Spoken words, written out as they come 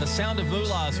Sound of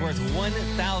MOOlah is worth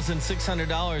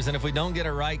 $1,600, and if we don't get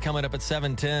it right coming up at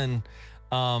 7:10,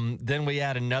 then we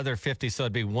add another 50, so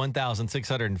it'd be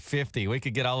 1,650. We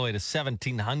could get all the way to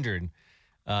 1,700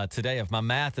 today if my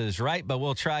math is right, but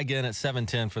we'll try again at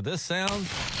 7:10 for this sound.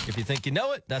 If you think you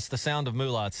know it, that's the Sound of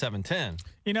MOOlah at 7:10.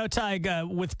 You know, Tig,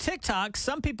 with TikTok,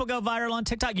 some people go viral on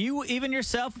TikTok. You even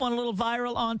yourself went a little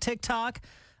viral on TikTok.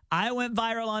 I went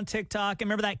viral on TikTok. And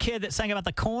remember that kid that sang about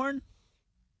the corn?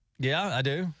 Yeah, I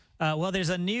do. Well, there's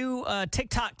a new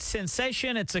TikTok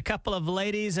sensation. It's a couple of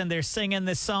ladies, and they're singing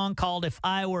this song called If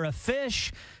I Were a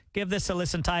Fish. Give this a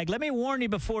listen, Tig. Let me warn you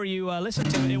before you listen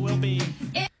to it.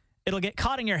 It'll get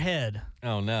caught in your head.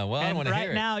 Oh, no. Well, I don't want to hear it.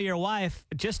 Right now, your wife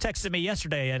just texted me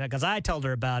yesterday because I told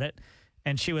her about it,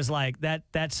 and she was like,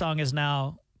 that song is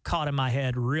now caught in my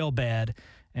head real bad.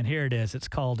 And here it is. It's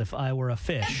called If I Were a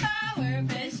Fish. If I were a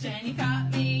fish and you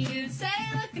caught me, you'd say,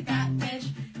 look at that fish,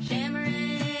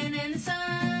 shimmering in the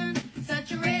sun.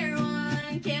 Such a rare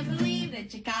one, can't believe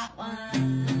that you caught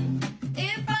one.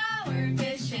 If I were a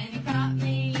fish and you caught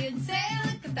me, you'd say,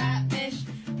 look at that fish,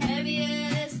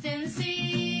 heaviest in the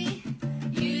sea.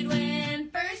 You'd win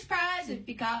first prize if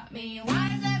you caught me.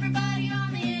 Why is everybody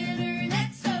on the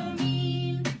internet so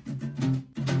mean?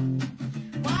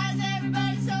 Why is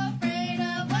everybody so afraid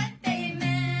of what they've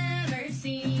never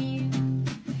seen?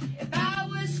 If I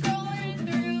was scrolling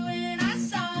through and I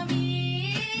saw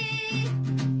me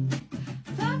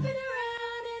flopping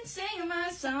around and singing my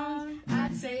song,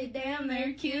 I'd say, damn,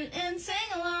 they're cute and sing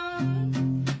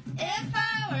along. If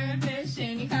I were a fish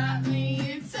and you caught me,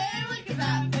 you'd say, look at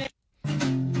that fish.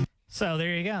 So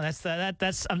there you go.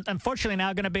 That's unfortunately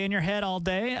now going to be in your head all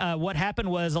day. What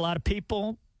happened was a lot of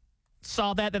people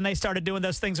saw that, then they started doing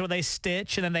those things where they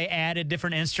stitch, and then they added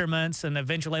different instruments, and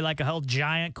eventually like a whole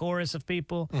giant chorus of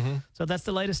people. Mm-hmm. So that's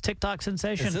the latest TikTok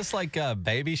sensation. Is this like a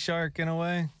Baby Shark in a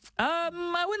way?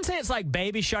 I wouldn't say it's like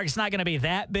Baby Shark. It's not going to be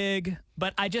that big,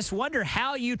 but I just wonder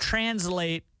how you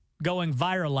translate going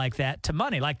viral like that to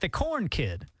money, like the Corn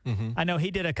Kid. Mm-hmm. I know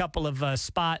he did a couple of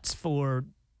spots for,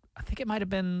 I think it might have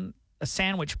been a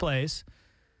sandwich place.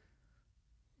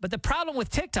 But the problem with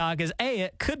TikTok is, A,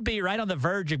 it could be right on the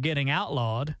verge of getting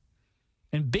outlawed.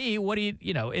 And B,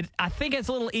 I think it's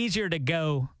a little easier to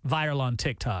go viral on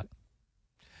TikTok.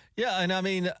 Yeah, and I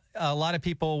mean, a lot of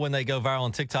people, when they go viral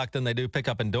on TikTok, then they do pick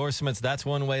up endorsements. That's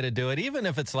one way to do it. Even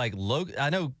if it's like, I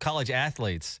know college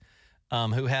athletes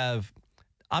who have,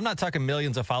 I'm not talking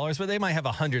millions of followers, but they might have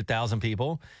 100,000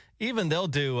 people. Even they'll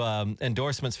do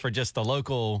endorsements for just the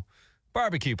local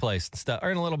barbecue place and stuff,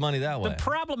 earn a little money that way. The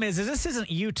problem is this isn't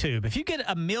YouTube. If you get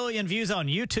 1 million views on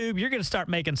YouTube, you're going to start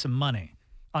making some money.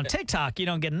 On TikTok, you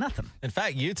don't get nothing. In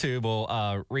fact, YouTube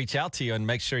will reach out to you and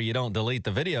make sure you don't delete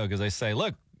the video because they say,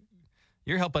 look,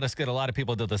 you're helping us get a lot of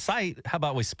people to the site. How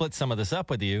about we split some of this up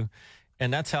with you?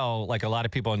 And that's how, like, a lot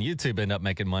of people on YouTube end up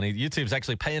making money. YouTube's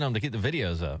actually paying them to keep the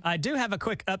videos up. I do have a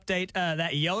quick update.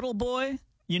 That Yodel boy,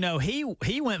 you know, he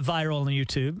went viral on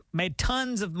YouTube, made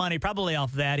tons of money probably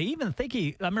off that. I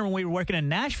remember when we were working in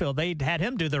Nashville, they had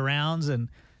him do the rounds, and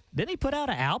didn't he put out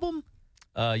an album?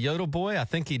 Yodel Boy, I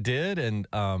think he did. And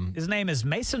his name is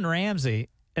Mason Ramsey.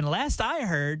 And last I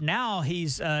heard, now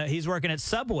he's working at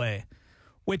Subway,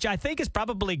 which I think is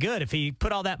probably good if he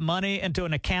put all that money into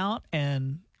an account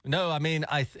and... No, I mean,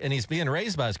 and he's being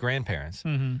raised by his grandparents.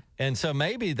 Mm-hmm. And so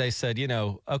maybe they said,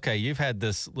 okay, you've had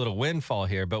this little windfall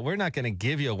here, but we're not going to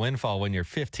give you a windfall when you're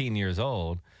 15 years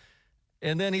old.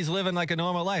 And then he's living like a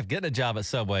normal life, getting a job at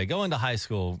Subway, going to high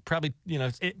school, probably, trying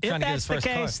to get his first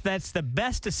car. If that's the case, that's the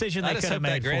best decision they could have made for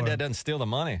him. I just hope that granddad doesn't steal the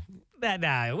money.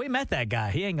 We met that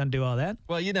guy. He ain't going to do all that.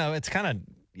 Well, it's kind of,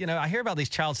 I hear about these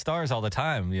child stars all the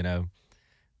time,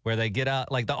 where they get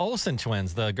out, like the Olsen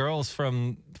twins, the girls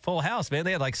from Full House, man,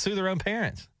 they had sue their own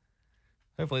parents.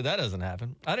 Hopefully that doesn't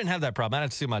happen. I didn't have that problem. I'd have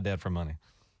to sue my dad for money.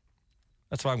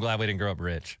 That's why I'm glad we didn't grow up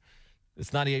rich. It's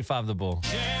 98.5 The Bull.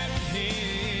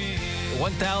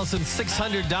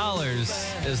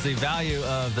 $1,600 is the value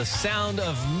of the Sound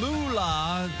of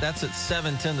MOOlah. That's at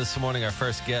 7:10 this morning. Our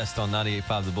first guest on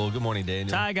 98.5 The Bull. Good morning,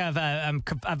 Daniel. Tig,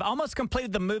 I've almost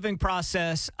completed the moving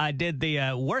process. I did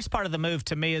the worst part of the move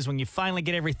to me is when you finally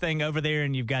get everything over there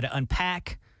and you've got to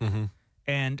unpack. Mm-hmm.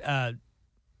 And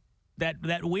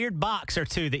that weird box or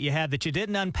two that you have that you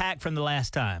didn't unpack from the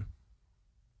last time.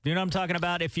 Do you know what I'm talking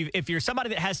about? If you're somebody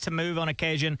that has to move on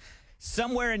occasion,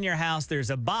 somewhere in your house, there's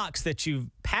a box that you've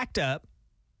packed up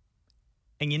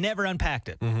and you never unpacked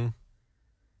it. Mm-hmm.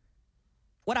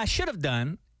 What I should have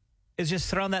done is just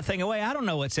thrown that thing away. I don't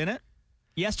know what's in it.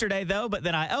 yesterday, though, but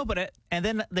then I open it, and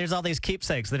then there's all these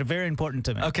keepsakes that are very important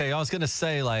to me. Okay, I was going to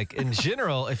say, like, in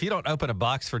general, if you don't open a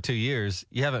box for 2 years,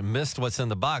 you haven't missed what's in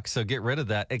the box, so get rid of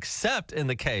that, except in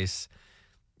the case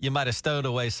you might have stowed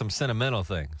away some sentimental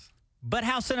things. But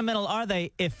how sentimental are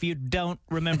they if you don't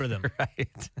remember them?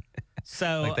 Right.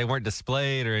 So, like they weren't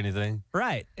displayed or anything.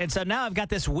 Right. And so now I've got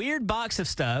this weird box of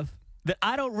stuff that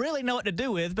I don't really know what to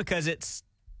do with because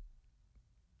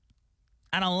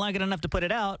I don't like it enough to put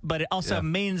it out, but it also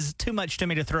means too much to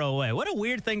me to throw away. What a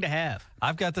weird thing to have.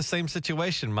 I've got the same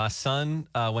situation. My son,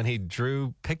 when he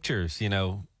drew pictures,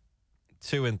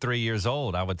 2 and 3 years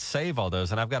old, I would save all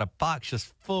those. And I've got a box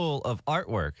just full of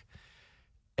artwork.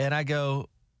 And I go,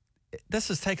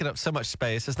 this is taking up so much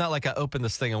space. It's not like I opened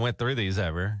this thing and went through these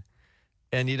ever.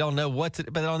 And you don't know what to,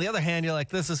 but on the other hand, you're like,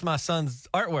 this is my son's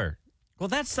artwork. Well,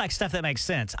 that's like stuff that makes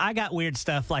sense. I got weird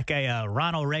stuff like a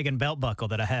Ronald Reagan belt buckle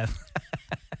that I have.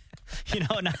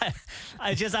 And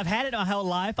I've had it my whole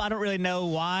life. I don't really know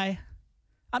why.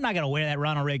 I'm not going to wear that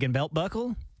Ronald Reagan belt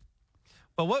buckle.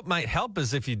 Well, what might help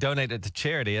is if you donate it to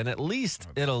charity, and at least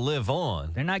it'll live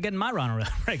on. They're not getting my Ronald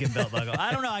Reagan belt buckle.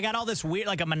 I don't know. I got all this weird,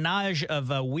 like a menage of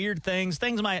weird things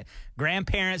my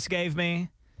grandparents gave me.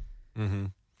 Mm-hmm.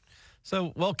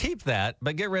 So, well, keep that,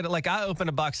 but get rid of, like, I opened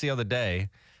a box the other day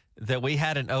that we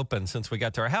hadn't opened since we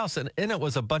got to our house, and in it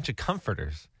was a bunch of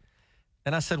comforters.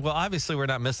 And I said, well, obviously we're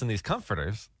not missing these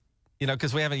comforters,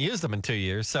 because we haven't used them in 2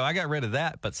 years. So I got rid of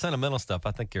that, but sentimental stuff,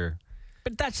 I think you're...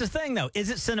 But that's the thing, though.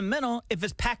 Is it sentimental if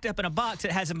it's packed up in a box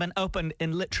that hasn't been opened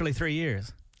in literally 3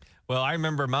 years? Well, I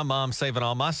remember my mom saving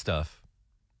all my stuff,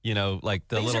 like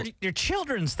the These are your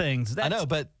children's things. I know,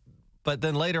 but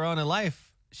then later on in life,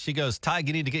 she goes, Ty,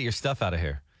 you need to get your stuff out of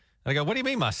here. And I go, what do you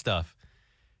mean my stuff?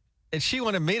 And she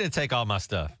wanted me to take all my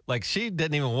stuff. Like, she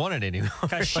didn't even want it anymore.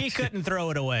 Because she couldn't throw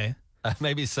it away.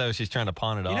 Maybe so. She's trying to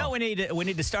pawn it off. We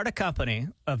need to start a company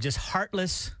of just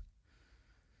heartless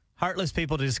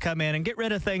people to just come in and get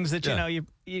rid of things that,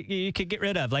 you could get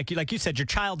rid of. Like you said, your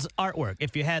child's artwork.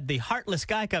 If you had the heartless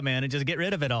guy come in and just get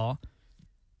rid of it all,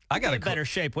 I got a better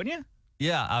shape, wouldn't you?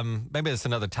 Yeah. Maybe it's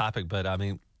another topic, but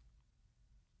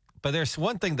but there's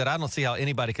one thing that I don't see how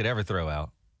anybody could ever throw out.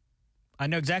 I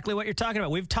know exactly what you're talking about.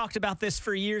 We've talked about this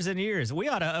for years and years. We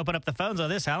ought to open up the phones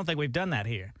on this. I don't think we've done that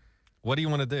here. What do you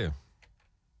want to do?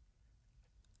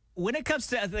 When it comes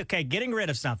to, getting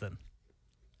rid of something,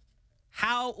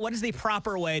 what is the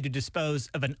proper way to dispose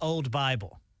of an old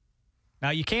Bible?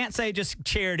 Now, you can't say just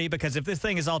charity, because if this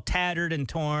thing is all tattered and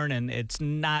torn and it's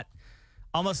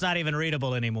almost not even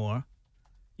readable anymore,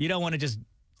 you don't want to just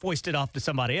foist it off to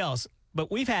somebody else. But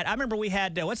I remember we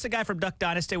had, what's the guy from Duck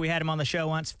Dynasty? We had him on the show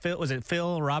once. Was it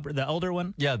Phil, Robert, the older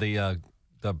one? Yeah, the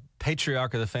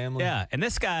patriarch of the family. Yeah, and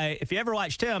this guy, if you ever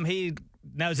watched him, he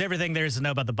knows everything there is to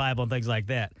know about the Bible and things like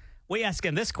that. We asked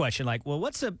him this question, like, well,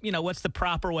 what's the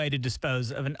proper way to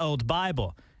dispose of an old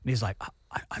Bible? And he's like,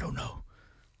 I don't know.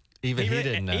 Even he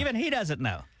didn't know. Even he doesn't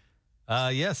know.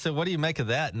 So what do you make of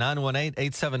that?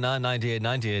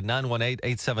 918-879-9898,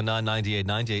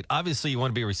 918-879-9898. Obviously, you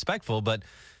want to be respectful, but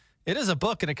it is a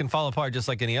book, and it can fall apart just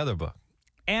like any other book.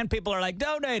 And people are like,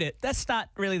 donate it. That's not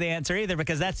really the answer either,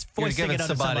 because that's foisting it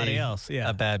onto somebody else. Yeah.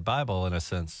 A bad Bible, in a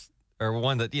sense, or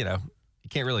one that, you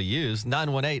can't really use.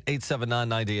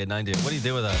 918-879-9898. What do you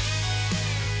do with an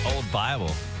old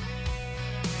Bible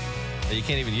that you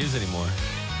can't even use anymore?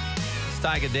 It's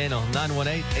Tige and Daniel,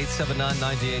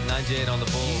 918-879-9898 on the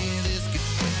Bull.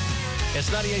 It's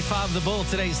 98.5 The Bull.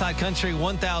 Today's Hot Country.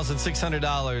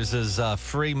 $1,600 is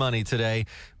free money today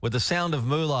with the Sound of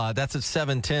MOOlah. That's at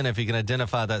 7:10 if you can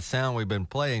identify that sound we've been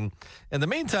playing. In the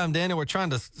meantime, Daniel, we're trying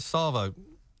to solve I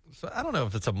don't know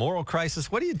if it's a moral crisis.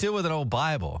 What do you do with an old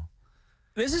Bible?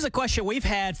 This is a question we've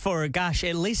had for,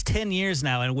 at least 10 years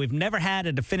now, and we've never had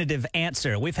a definitive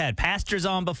answer. We've had pastors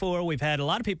on before. We've had a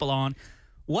lot of people on.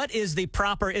 What is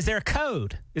is there a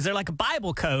code? Is there like a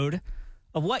Bible code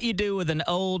of what you do with an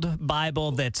old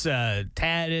Bible that's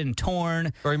tatted and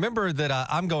torn? Remember that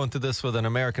I'm going through this with an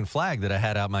American flag that I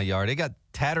had out in my yard. It got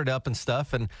tattered up and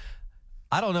stuff, and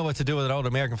I don't know what to do with an old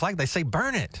American flag. They say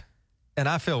burn it. And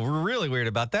I feel really weird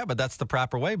about that, but that's the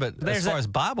proper way. But as far as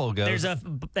Bible goes,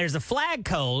 there's a flag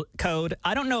code.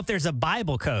 I don't know if there's a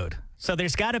Bible code. So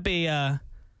there's got to be a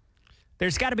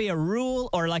rule,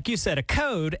 or like you said, a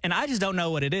code, and I just don't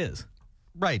know what it is.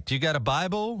 Right. You got a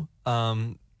Bible,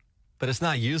 but it's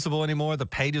not usable anymore. The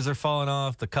pages are falling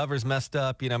off. The cover's messed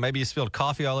up. Maybe you spilled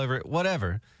coffee all over it.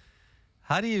 Whatever.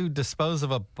 How do you dispose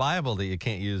of a Bible that you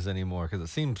can't use anymore? Because it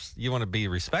seems you want to be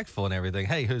respectful and everything.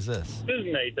 Hey, who's this? This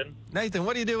is Nathan. Nathan,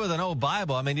 what do you do with an old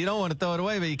Bible? I mean, you don't want to throw it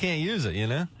away, but you can't use it,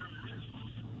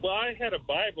 Well, I had a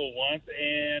Bible once,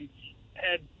 and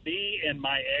had me and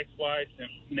my ex-wife's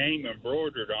name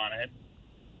embroidered on it,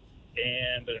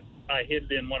 and I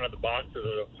hid it in one of the boxes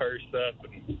of her stuff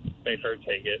and made her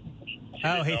take it. She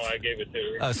didn't know I gave it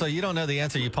to her. So you don't know the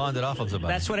answer. You pawned it off on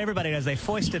somebody. That's what everybody does. They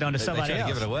foist it onto somebody They try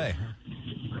else. to give it away.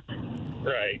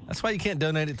 Right. That's why you can't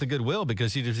donate it to Goodwill,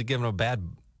 because you just give them a bad,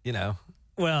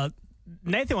 Well,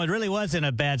 Nathan really was in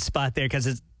a bad spot there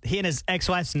because he and his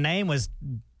ex-wife's name was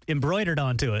embroidered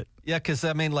onto it. Yeah, because,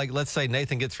 let's say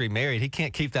Nathan gets remarried. He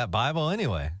can't keep that Bible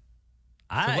anyway.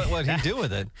 So what would he do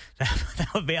with it? That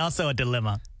would be also a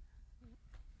dilemma.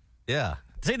 Yeah.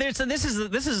 See, this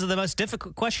is the most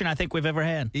difficult question I think we've ever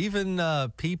had. Even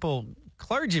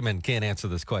clergymen can't answer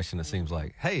this question, it seems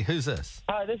like. Hey, who's this?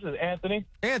 Hi, this is Anthony.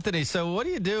 Anthony, so what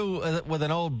do you do with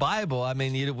an old Bible? I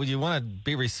mean, you want to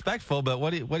be respectful, but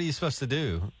what are you supposed to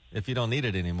do if you don't need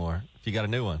it anymore, if you got a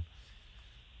new one?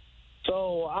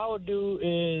 So what I would do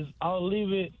is I'll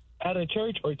leave it at a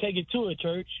church or take it to a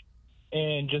church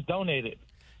and just donate it.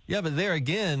 Yeah, but there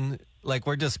again,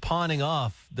 we're just pawning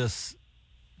off this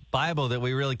Bible that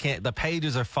we really can't. The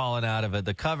pages are falling out of it.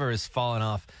 The cover is falling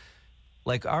off.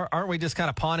 Aren't we just kind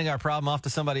of pawning our problem off to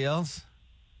somebody else?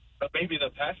 But maybe the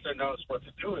pastor knows what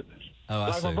to do with it. Oh,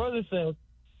 I see. My brother said,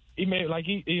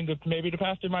 maybe the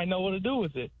pastor might know what to do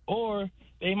with it, or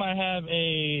they might have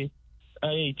a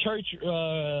church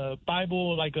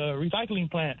Bible, like a recycling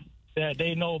plant that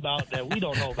they know about that we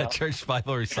don't know about. A church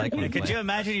Bible recycling plant. Could you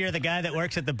imagine you're the guy that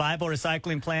works at the Bible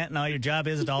recycling plant and all your job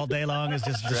is all day long is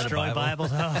just destroy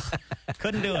Bibles? Oh,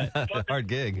 couldn't do it. Hard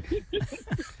gig.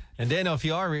 And Daniel, if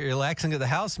you are relaxing at the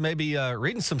house, maybe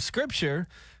reading some scripture.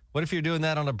 What if you're doing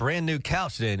that on a brand new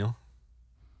couch, Daniel?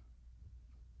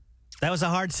 That was a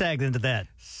hard seg into that.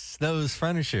 Snow's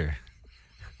Furniture.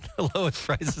 The lowest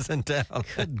prices in town.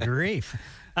 Good grief.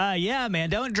 Yeah, man,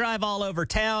 don't drive all over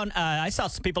town. I saw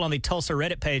some people on the Tulsa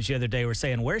Reddit page the other day were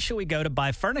saying, where should we go to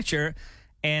buy furniture?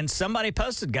 And somebody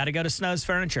posted, got to go to Snow's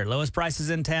Furniture. Lowest prices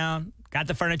in town. Got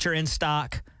the furniture in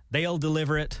stock. They'll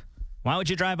deliver it. Why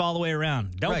would you drive all the way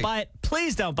around? Don't buy it.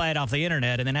 Please don't buy it off the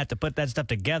internet and then have to put that stuff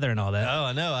together and all that. Oh,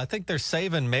 I know. I think they're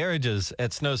saving marriages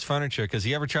at Snow's Furniture, because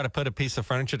you ever try to put a piece of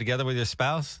furniture together with your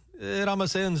spouse? It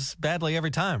almost ends badly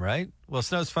every time, right? Well,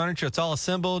 Snow's Furniture, it's all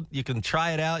assembled. You can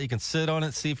try it out. You can sit on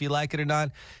it, see if you like it or not.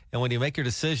 And when you make your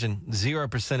decision,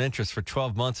 0% interest for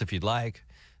 12 months if you'd like.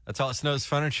 That's all at Snow's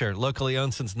Furniture, locally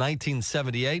owned since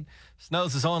 1978.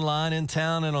 Snow's is online, in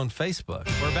town, and on Facebook.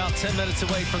 We're about 10 minutes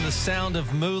away from the Sound of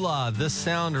MOOlah. This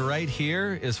sound right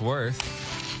here is worth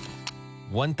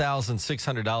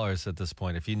 $1,600 at this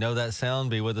point. If you know that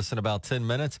sound, be with us in about 10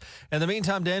 minutes. In the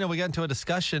meantime, Daniel, we got into a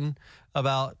discussion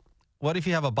about what if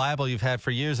you have a Bible you've had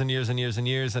for years and years and years and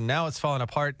years, and now it's falling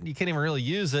apart. You can't even really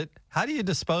use it. How do you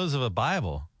dispose of a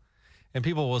Bible? And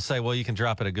people will say, well, you can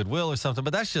drop it at Goodwill or something,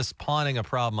 but that's just pawning a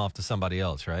problem off to somebody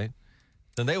else, right?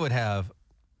 Then they would have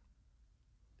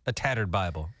a tattered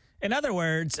Bible. In other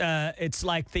words, it's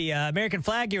like the American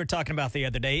flag you were talking about the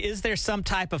other day. Is there some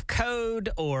type of code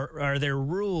or are there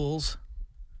rules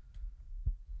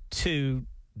to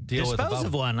dispose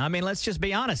of one? I mean, let's just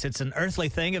be honest. It's an earthly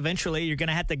thing. Eventually, you're going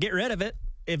to have to get rid of it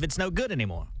if it's no good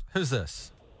anymore. Who's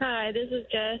this? Hi, this is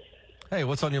Jess. Hey,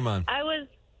 what's on your mind? I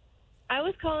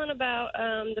was calling about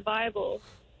the Bible.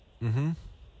 Mm-hmm.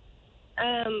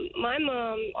 My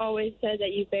mom always said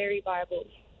that you bury Bibles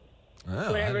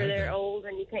whenever they're old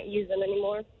and you can't use them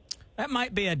anymore. That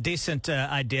might be a decent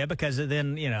idea because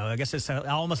then, I guess it's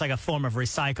almost like a form of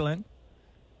recycling.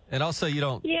 And also, you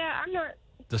don't I'm not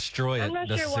destroy it I'm not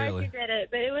sure necessarily. why she did it,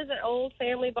 but it was an old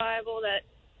family Bible that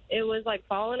it was like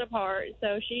falling apart.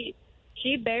 So she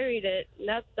buried it. And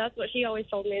that's what she always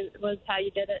told me was how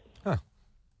you did it. Huh.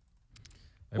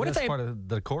 Maybe What if that's they- part of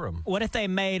the decorum? What if they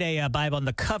made a Bible and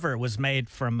the cover was made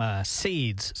from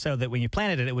seeds so that when you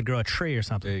planted it, it would grow a tree or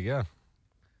something? There you go.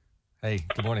 Hey,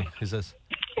 good morning. Who's this?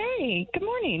 Hey, good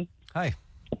morning. Hi.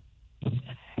 Hey,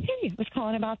 I was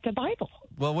calling about the Bible.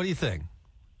 Well, what do you think?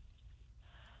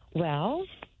 Well,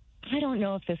 I don't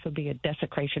know if this would be a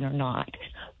desecration or not,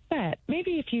 but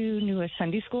maybe if you knew a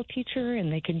Sunday school teacher and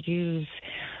they could use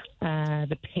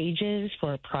the pages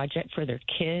for a project for their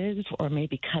kids, or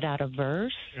maybe cut out a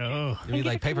verse. Oh, You mean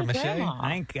like paper mache?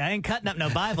 I ain't cutting up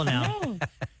no Bible now.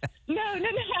 No.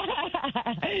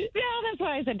 Yeah, that's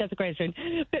why I said desecration.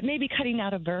 But maybe cutting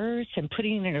out a verse and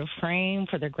putting it in a frame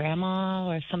for their grandma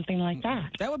or something like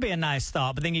that. That would be a nice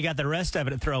thought, but then you got the rest of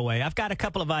it to throw away. I've got a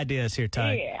couple of ideas here,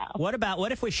 Ty. Yeah.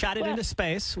 What if we shot it into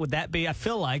space? Would that be, I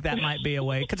feel like that might be a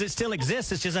way, because it still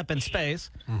exists, it's just up in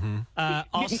space. Mm-hmm. Getting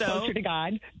Also, closer to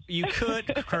God. you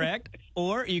could, correct,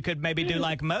 or you could maybe do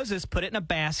like Moses, put it in a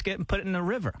basket and put it in a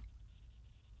river.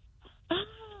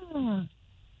 Ah.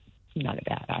 not a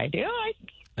bad idea. I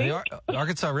think. The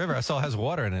Arkansas River, I saw, has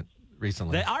water in it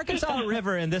recently. The Arkansas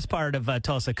River in this part of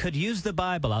Tulsa could use the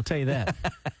Bible, I'll tell you that.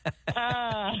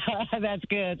 That's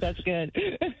good. That's good.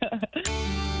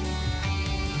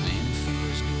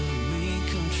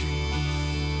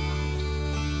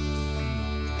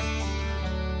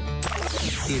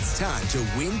 It's time to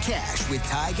win cash with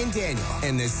Tige and Daniel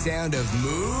and the Sound of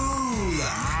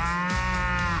MOOlah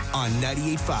on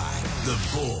 98.5 The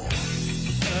Bull.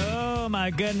 Oh, my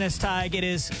goodness, Tige. It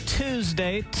is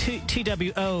Tuesday,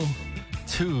 TWO.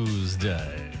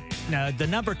 Tuesday. No, the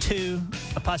number 2,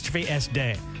 apostrophe S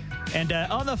day. And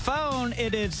on the phone,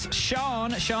 it is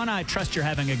Sean. Sean, I trust you're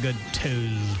having a good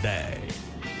Tuesday.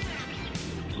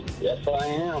 Yes, I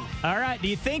am. All right. Do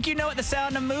you think you know what the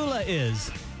Sound of MOOlah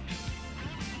is?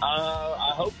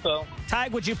 I hope so. Tige,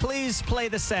 would you please play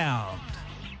the sound?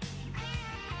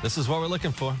 This is what we're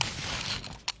looking for.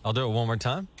 I'll do it one more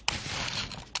time.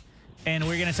 And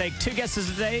we're going to take 2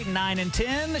 guesses today, 9 and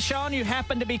 10. Sean, you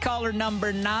happen to be caller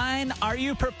number 9. Are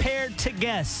you prepared to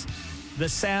guess the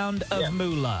Sound of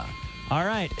MOOlah? All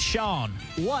right, Sean,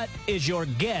 what is your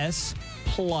guess,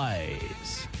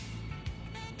 please?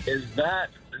 Is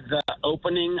that the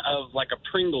opening of like a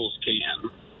Pringles can?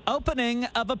 Opening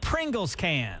of a Pringles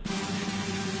can.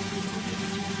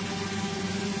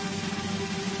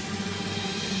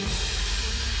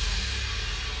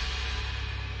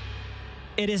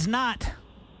 It is not.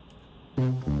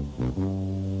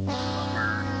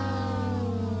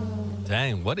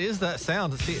 Dang, what is that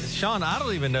sound? See, Sean, I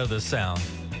don't even know this sound.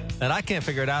 And I can't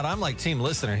figure it out. I'm like team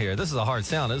listener here. This is a hard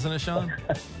sound, isn't it, Sean?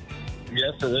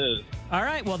 Yes, it is. All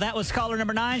right, well, that was caller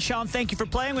number 9. Sean, thank you for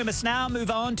playing. We must now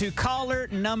move on to caller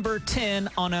number 10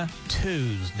 on a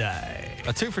Tuesday.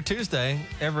 A 2 for Tuesday.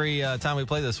 Every time we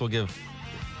play this, we'll give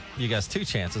you guys 2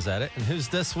 chances at it. And who's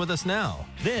this with us now?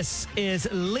 This is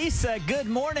Lisa. Good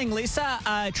morning, Lisa.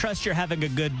 I trust you're having a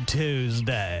good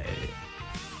Tuesday.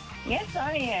 Yes,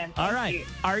 I am. All right. You.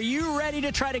 Are you ready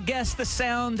to try to guess the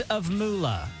Sound of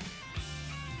MOOlah?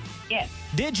 Yes.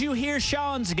 Did you hear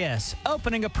Sean's guess?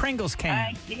 Opening a Pringles can.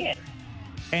 I did.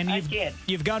 And I did.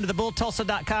 You've gone to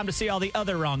thebulltulsa.com to see all the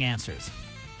other wrong answers.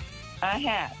 I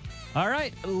have. All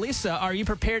right. Lisa, are you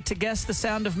prepared to guess the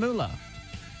Sound of MOOlah?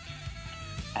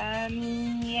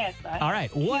 Yes. All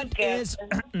right. What is...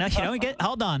 No, you don't get...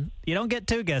 Hold on. You don't get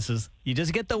 2 guesses. You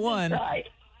just get the one. That's right.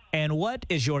 And what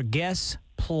is your guess,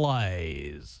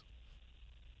 please?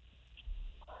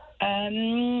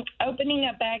 Opening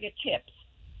a bag of chips.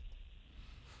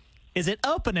 Is it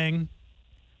opening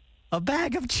a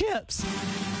bag of chips?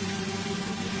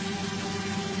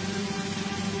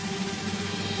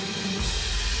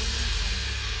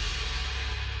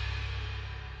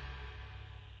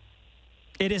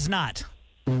 It is not.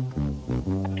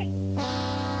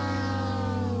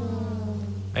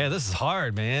 Man, this is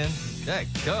hard, man. Yeah,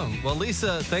 come. Well,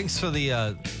 Lisa, thanks for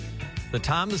the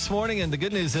time this morning. And the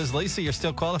good news is, Lisa, you're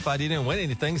still qualified. You didn't win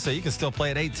anything, so you can still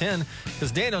play at 810.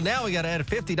 Because, Daniel, now we got to add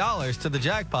 $50 to the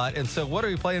jackpot. And so what are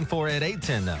we playing for at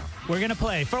 810 now? We're going to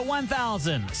play for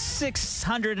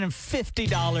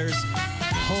 $1,650.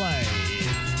 Play.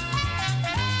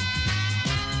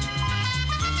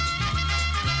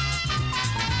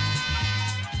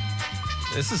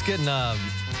 This is getting a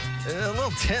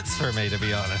little tense for me, to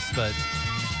be honest. But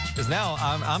because now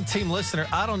I'm team listener.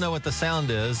 I don't know what the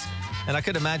sound is. And I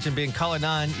could imagine being caller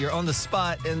 9, you're on the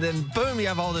spot, and then boom, you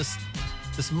have all this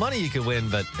money you could win,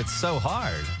 but it's so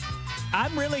hard.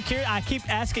 I'm really curious. I keep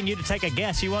asking you to take a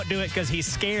guess. You won't do it because he's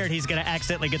scared he's going to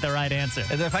accidentally get the right answer.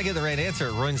 And then if I get the right answer,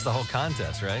 it ruins the whole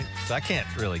contest, right? So I can't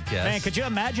really guess. Man, could you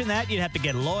imagine that? You'd have to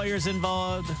get lawyers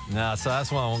involved. No, so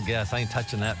that's why I won't guess. I ain't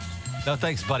touching that. No,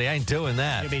 thanks, buddy. I ain't doing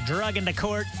that. You'd be drug into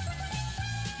court,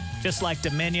 just like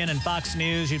Dominion and Fox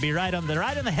News. You'd be right on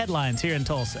the headlines here in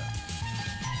Tulsa.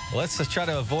 Let's just try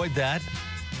to avoid that.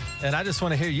 And I just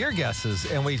want to hear your guesses.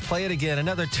 And we play it again.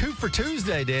 Another 2 for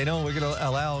Tuesday, Daniel. We're going to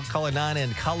allow caller 9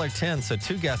 and caller 10. So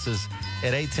 2 guesses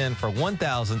at 810 for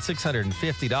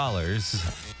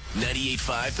 $1,650.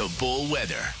 98.5 The Bull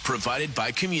Weather, provided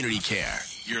by Community Care,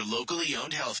 your locally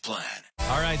owned health plan.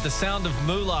 All right, the Sound of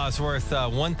MOOlah is worth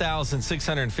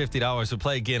 $1,650. We'll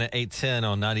play again at 810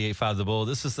 on 98.5 The Bull.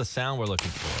 This is the sound we're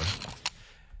looking for.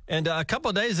 And a couple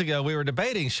of days ago, we were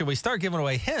debating, should we start giving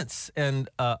away hints? And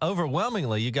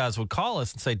overwhelmingly, you guys would call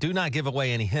us and say, do not give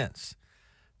away any hints.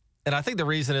 And I think the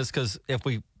reason is because if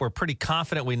we're pretty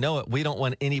confident we know it, we don't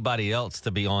want anybody else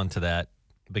to be on to that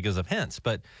because of hints.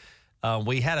 But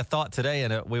we had a thought today,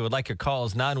 and we would like your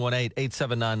calls,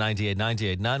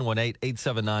 918-879-9898,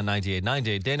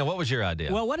 918-879-9898. Daniel, what was your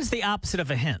idea? Well, what is the opposite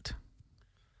of a hint?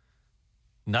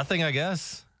 Nothing, I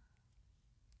guess.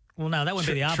 Well, no, that wouldn't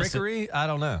be the opposite. Trickery? I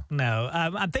don't know. No.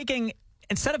 I'm thinking,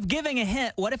 instead of giving a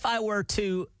hint, what if I were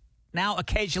to now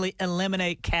occasionally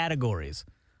eliminate categories?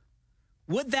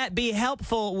 Would that be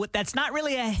helpful? That's not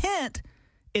really a hint.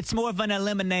 It's more of an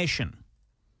elimination.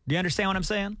 Do you understand what I'm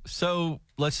saying? So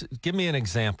give me an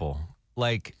example.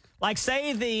 Like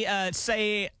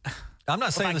say I'm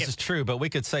not saying this is true, but we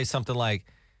could say something like,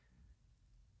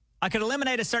 I could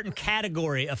eliminate a certain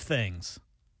category of things,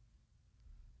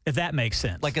 if that makes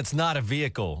sense. Like it's not a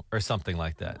vehicle or something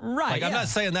like that. Right. Like I'm not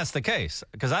saying that's the case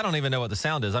because I don't even know what the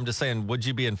sound is. I'm just saying, would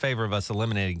you be in favor of us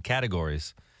eliminating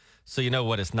categories so you know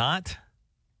what it's not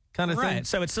kind of thing? Right.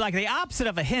 So it's like the opposite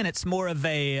of a hint. It's more of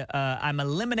a I'm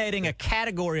eliminating a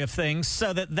category of things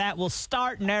so that will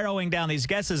start narrowing down these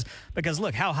guesses because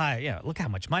look how high, look how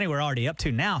much money we're already up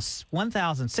to now,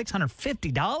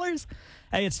 $1,650.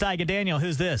 Hey, it's Tige and Daniel.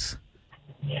 Who's this?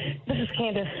 This is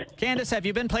Candace. Candace, have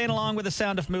you been playing along with the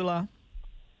Sound of MOOlah?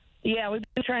 Yeah, we've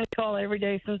been trying to call every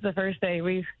day since the first day.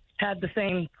 We've had the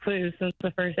same clues since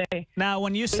the first day. Now,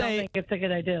 when you I don't say... think it's a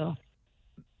good idea.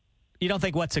 You don't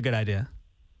think what's a good idea?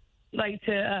 Like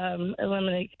to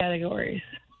eliminate categories.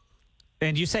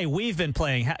 And you say we've been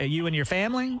playing. You and your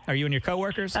family? Are you and your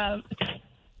coworkers?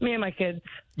 Me and my kids.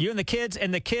 You and the kids,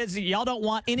 y'all don't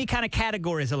want any kind of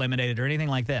categories eliminated or anything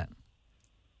like that?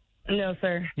 No,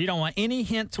 sir. You don't want any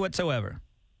hints whatsoever?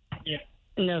 Yeah.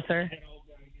 No, sir.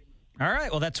 All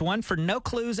right. Well, that's one for no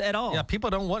clues at all. Yeah,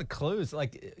 people don't want clues.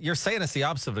 Like you're saying it's the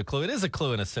opposite of a clue. It is a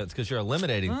clue in a sense because you're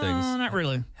eliminating things. Not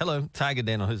really. Hello, Tige and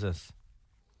Daniel. Who's this?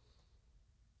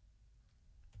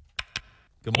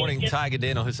 Good morning, Tige and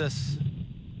Daniel. Who's this?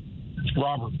 It's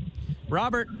Robert.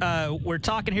 Robert, we're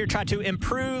talking here, we're trying to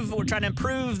improve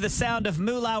the Sound of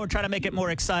MOOlah. We're trying to make it more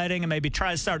exciting and maybe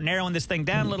try to start narrowing this thing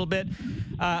down a little bit.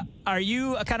 Are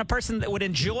you a kind of person that would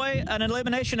enjoy an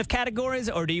elimination of categories,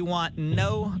 or do you want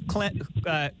no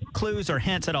clues or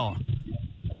hints at all?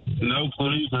 No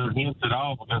clues or hints at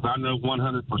all because I know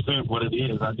 100% what it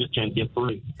is. I just can't get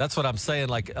through. That's what I'm saying.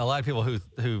 Like a lot of people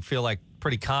who feel like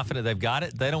pretty confident they've got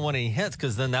it, they don't want any hints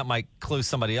because then that might clue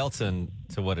somebody else in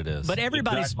to what it is. But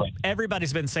everybody's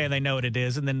been saying they know what it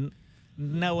is, and then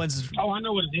no one's. Oh, I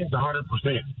know what it is 100%. Well,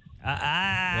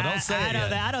 don't say it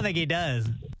yet. I don't think he does.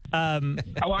 I do.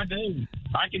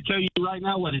 I can tell you right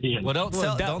now what it is. Well, don't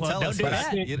tell us. Do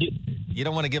that. You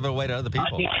don't want to give it away to other people.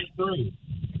 I can't get through.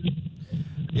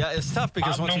 Yeah, it's tough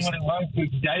because I've known what it was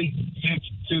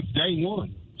since day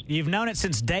one. You've known it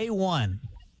since day one.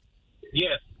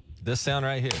 Yes. This sound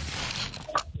right here.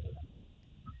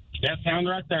 That sound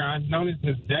right there. I've known it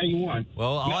since day one.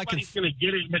 Well, nobody's going to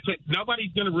get it.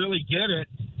 Nobody's going to really get it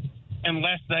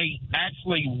unless they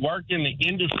actually work in the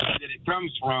industry that it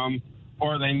comes from,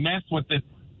 or they mess with this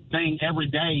thing every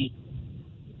day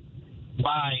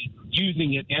by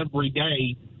using it every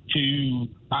day to.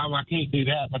 I can't do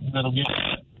that, but that'll get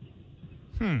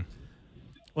it.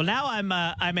 Well, now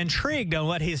I'm intrigued on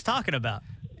what he's talking about.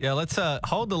 Yeah, let's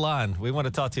hold the line. We want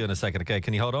to talk to you in a second, okay?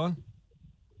 Can you hold on?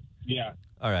 Yeah.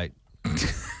 All right.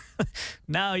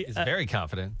 Now he's very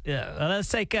confident. Yeah. Let's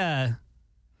take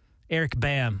Eric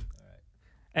Bam.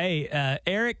 All right. Hey,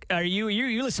 Eric, are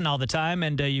you listen all the time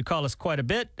and you call us quite a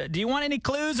bit. Do you want any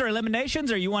clues or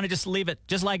eliminations, or you want to just leave it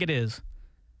just like it is?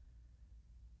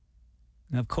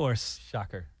 Of course.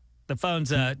 Shocker. The phone's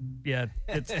the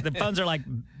phones are like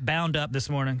bound up this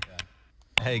morning.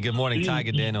 Hey, good morning, Tige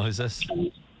and Daniel. Who's this?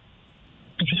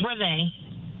 It's Reve.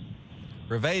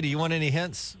 Reve, do you want any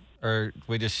hints, or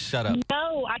we just shut up?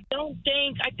 No, I don't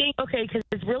think. I think, okay, because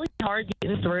it's really hard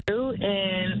getting through,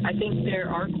 and I think there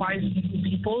are quite a few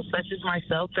people, such as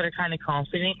myself, that are kind of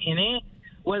confident in it.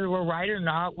 Whether we're right or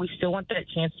not, we still want that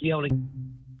chance to be able to.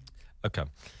 Okay.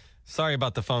 Sorry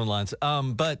about the phone lines.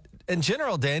 But in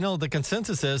general, Daniel, the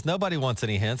consensus is nobody wants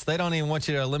any hints. They don't even want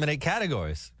you to eliminate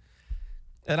categories.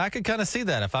 And I could kind of see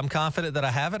that. If I'm confident that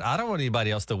I have it, I don't want anybody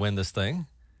else to win this thing.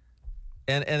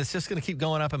 And it's just going to keep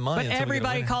going up in money. But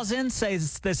everybody calls in,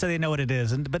 says they know what it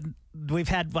is. But we've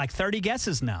had like 30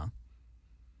 guesses now.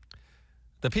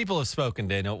 The people have spoken,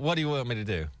 Daniel. What do you want me to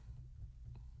do?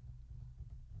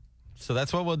 So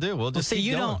that's what we'll do. We'll just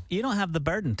keep going. You don't have the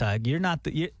burden, Tige. You're not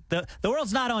the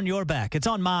world's not on your back. It's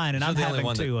on mine, and I'm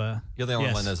having to. You're the only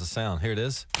one that knows the sound. Here it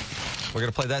is. We're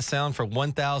going to play that sound for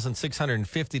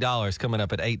 $1,650 coming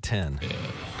up at 8:10. Yeah.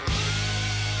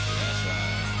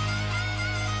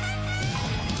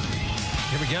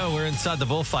 Here we go. We're inside the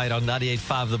bullfight on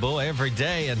 98.5 The Bull every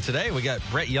day. And today we got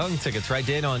Brett Young tickets, right,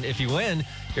 Daniel? And if you win,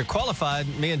 you're qualified.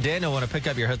 Me and Daniel want to pick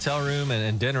up your hotel room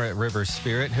and dinner at River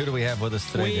Spirit. Who do we have with us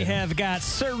today, We Daniel? have got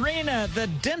Serena, the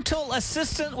dental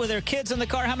assistant with her kids in the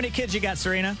car. How many kids you got,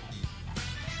 Serena?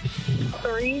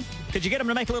 3. Could you get them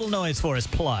to make a little noise for us,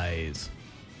 please?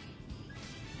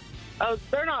 Oh,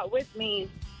 they're not with me.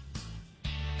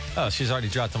 Oh, she's already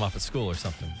dropped them off at school or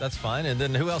something. That's fine. And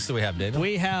then who else do we have, David?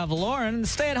 We have Lauren,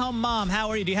 stay-at-home mom. How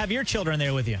are you? Do you have your children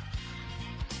there with you?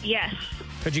 Yes.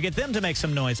 Could you get them to make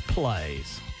some noise,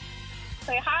 please?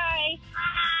 Say hi.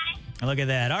 Hi. Look at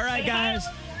that. All right, guys.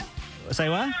 Say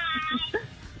what?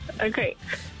 Okay.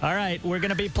 All right, we're going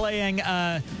to be playing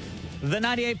the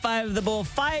 98.5 The Bull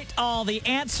Fight. All the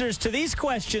answers to these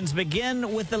questions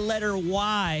begin with the letter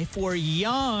Y for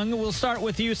young. We'll start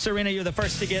with you, Serena. You're the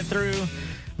first to get through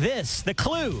this. The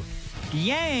clue,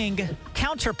 yang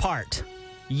counterpart.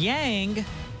 Yang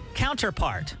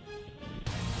counterpart.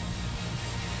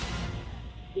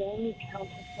 Yang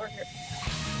counterpart.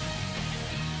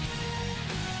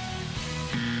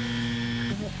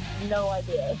 No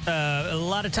idea. A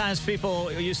lot of times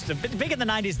people used to, big in the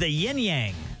 90s, the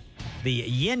yin-yang. The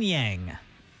yin-yang.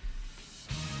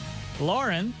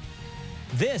 Lauren,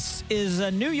 this is a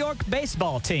New York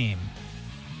baseball team.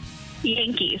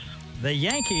 Yankees. The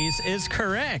Yankees is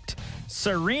correct.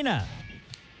 Serena,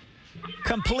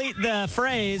 complete the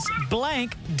phrase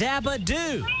blank dabba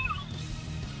do.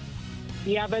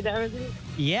 Yabba dabba do.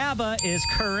 Yabba is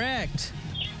correct.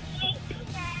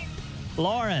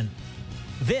 Lauren,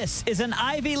 this is an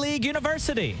Ivy League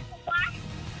university.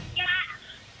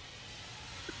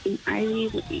 Ivy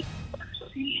League.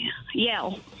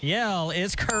 Yale. Yale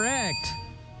is correct.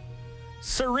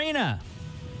 Serena,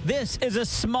 this is a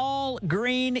small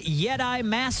green Yeti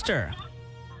master.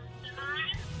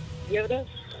 Yoda.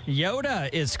 Yoda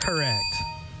is correct.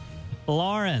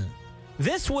 Lauren,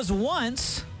 this was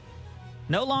once,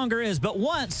 no longer is, but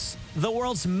once, the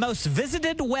world's most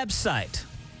visited website.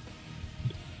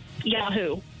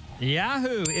 Yahoo.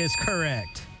 Yahoo is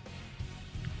correct.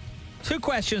 2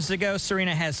 questions to go.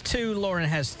 Serena has 2. Lauren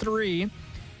has 3.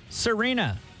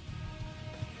 Serena,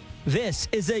 this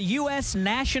is a U.S.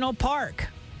 national park.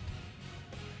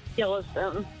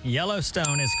 Yellowstone.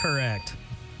 Yellowstone is correct.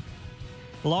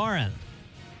 Lauren,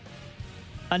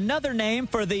 another name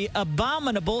for the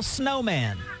abominable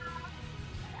snowman.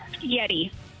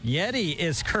 Yeti. Yeti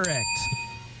is correct.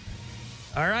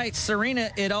 All right, Serena,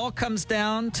 it all comes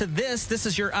down to this. This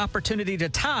is your opportunity to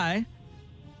tie.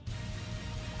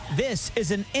 This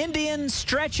is an Indian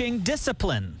stretching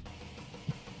discipline.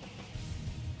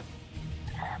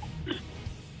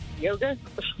 Yoga.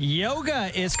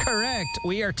 Yoga is correct.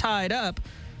 We are tied up.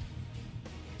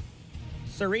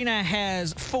 Serena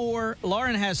has 4.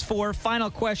 Lauren has 4. Final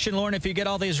question, Lauren, if you get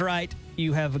all these right,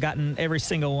 you have gotten every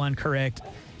single one correct,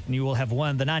 and you will have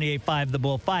won the 98.5 The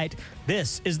Bull Fight.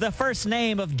 This is the first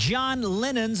name of John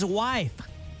Lennon's wife.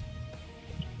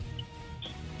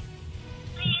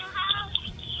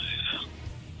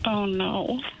 Oh,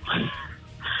 no.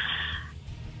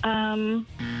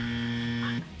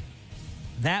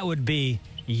 That would be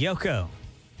Yoko.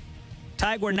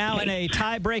 Tig, we're now in a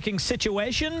tie-breaking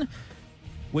situation.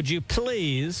 Would you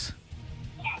please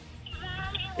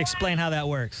explain how that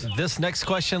works? This next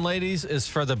question, ladies, is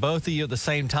for the both of you at the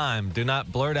same time. Do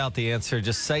not blurt out the answer.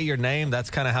 Just say your name. That's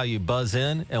kind of how you buzz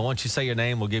in. And once you say your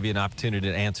name, we'll give you an opportunity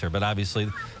to answer. But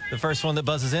obviously, the first one that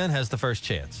buzzes in has the first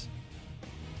chance.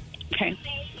 Okay.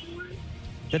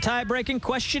 The tie-breaking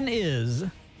question is,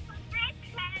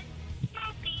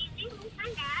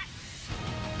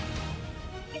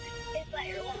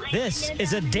 this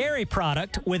is a dairy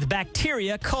product with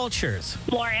bacteria cultures.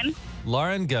 Lauren.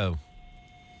 Lauren, go.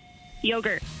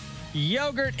 Yogurt.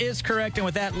 Yogurt is correct, and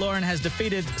with that, Lauren has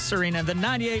defeated Serena. The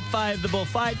 98.5 The Bull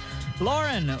Fight.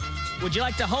 Lauren, would you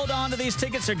like to hold on to these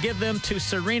tickets or give them to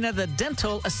Serena, the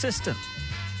dental assistant?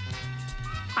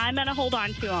 I'm going to hold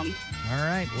on to them. All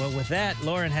right. Well, with that,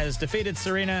 Lauren has defeated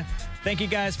Serena. Thank you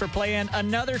guys for playing.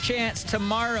 Another chance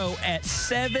tomorrow at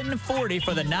 7:40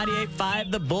 for the 98.5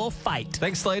 The Bull Fight.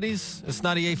 Thanks, ladies. It's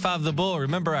 98.5 The Bull.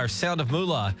 Remember our Sound of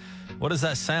MOOlah. What does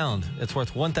that sound? It's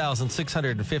worth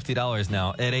 $1,650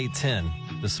 now at 8:10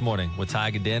 this morning with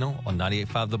Tige and Daniel on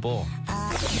 98.5 The Bull.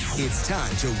 It's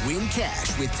time to win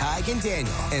cash with Tige and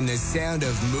Daniel and the Sound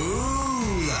of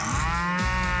MOOlah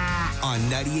on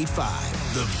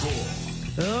 98.5 The Bull.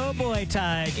 Oh boy,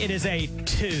 Tige, it is a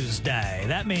Tuesday.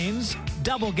 That means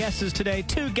double guesses today.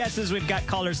 2 guesses. We've got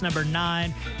callers number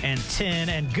 9 and 10.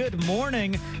 And good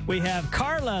morning. We have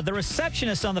Carla, the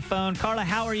receptionist, on the phone. Carla,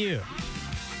 how are you?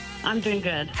 I'm doing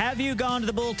good. Have you gone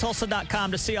to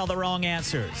thebulltulsa.com to see all the wrong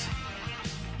answers?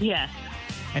 Yes.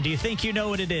 And do you think you know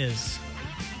what it is?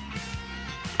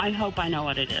 I hope I know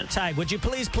what it is. Tige, would you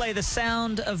please play the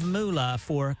Sound of MOOlah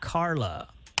for Carla?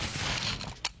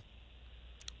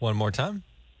 One more time.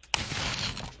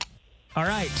 All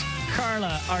right.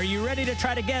 Carla, are you ready to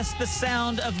try to guess the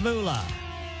sound of moolah?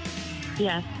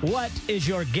 Yes. What is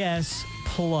your guess,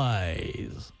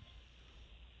 please?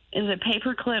 Is it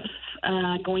paper clips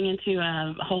going into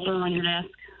a holder on your desk?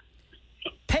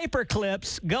 Paper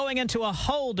clips going into a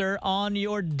holder on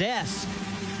your desk.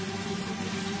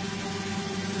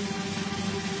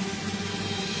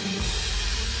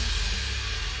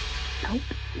 Nope.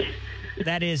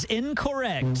 That is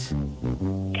incorrect.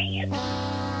 Dang it.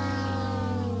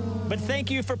 But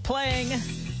thank you for playing.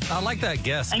 I like that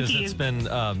guess because it's been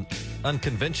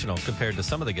unconventional compared to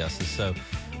some of the guesses. So,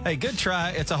 hey, good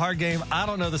try. It's a hard game. I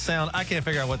don't know the sound. I can't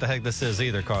figure out what the heck this is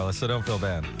either, Carla, so don't feel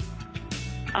bad.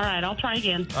 All right, I'll try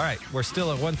again. All right, we're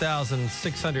still at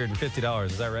 $1,650.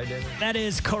 Is that right, David? That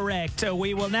is correct.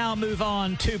 We will now move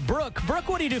on to Brooke. Brooke,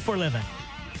 what do you do for a living?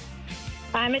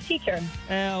 I'm a teacher.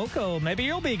 Okay, maybe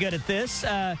you'll be good at this.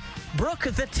 Brooke,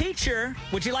 the teacher,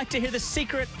 would you like to hear the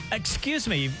secret? Excuse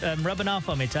me, rubbing off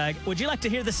on me, Tag. Would you like to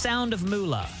hear the sound of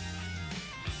moolah?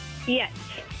 Yes.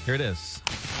 Here it is.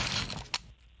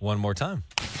 One more time.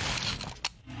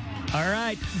 All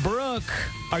right, Brooke,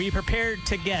 are you prepared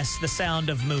to guess the sound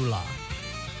of moolah?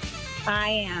 I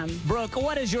am. Brooke,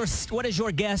 what is your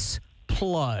guess,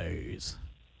 please?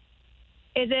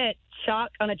 Is it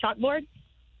chalk on a chalkboard?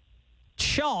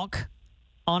 Chalk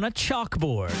on a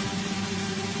chalkboard.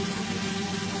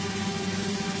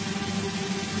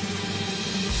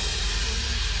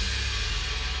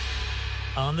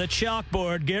 On the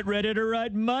chalkboard, get ready to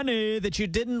write money that you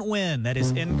didn't win. That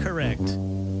is incorrect.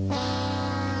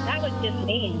 That was just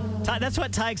mean. That's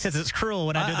what Tyke says. It's cruel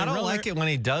when I do the I don't roller. like it when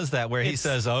he does that, where he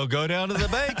says, oh, go down to the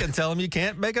bank and tell him you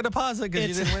can't make a deposit because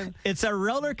you didn't win. It's a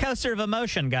roller coaster of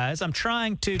emotion, guys. I'm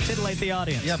trying to titillate the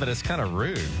audience. Yeah, but it's kind of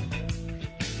rude.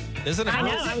 Isn't it? I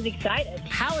know. I was excited.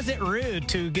 How is it rude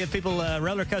to give people a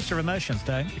roller coaster of emotions,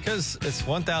 Tyke? Because it's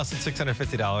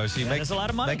 $1,650. You That's a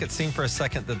lot of money. Make it seem for a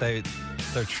second that their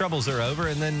troubles are over,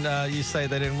 and then you say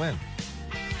they didn't win.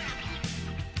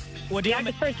 Well, Yeah,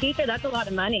 just for a teacher, that's a lot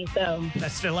of money. So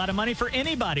That's a lot of money for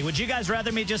anybody. Would you guys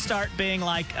rather me just start being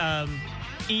like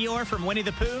Eeyore from Winnie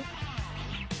the Pooh?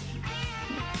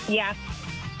 yeah.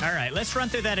 All right, let's run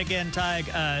through that again,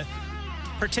 Tyg.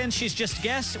 Pretend she's just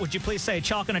guessed. Would you please say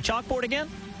chalk on a chalkboard again?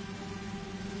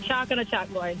 Chalk on a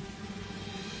chalkboard.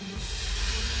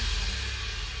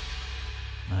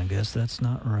 I guess that's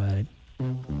not right.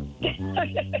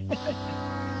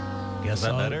 Is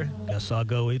that better? Guess I'll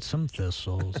go eat some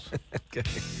thistles. Okay.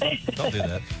 Don't do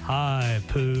that. Hi,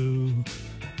 Pooh.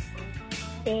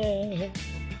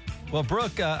 Well,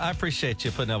 Brooke, I appreciate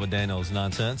you putting up with Daniel's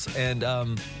nonsense. And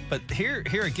but here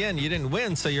again, you didn't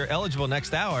win, so you're eligible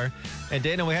next hour. And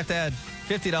Daniel, we have to add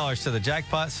 $50 to the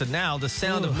jackpot. So now the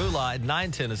sound of moolah at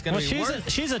 9:10 is going to be worth.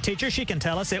 She's a teacher. She can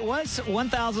tell us. It was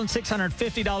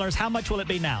 $1,650. How much will it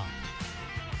be now?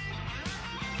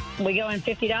 We going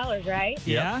 $50, right?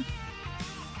 Yeah.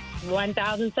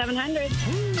 1,700.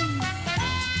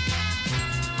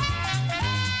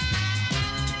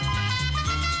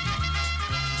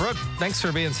 Brooke, thanks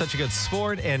for being such a good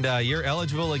sport, and you're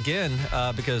eligible again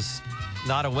because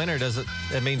not a winner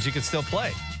it means you can still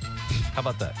play. How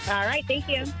about that? All right, thank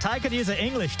you. Ty could use an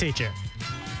English teacher.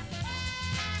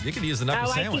 You could use the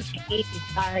knuckle sandwich. I teach PE.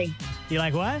 Sorry. You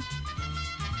like what?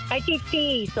 I teach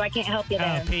PE, so I can't help you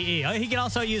there. Oh, PE. Oh, he can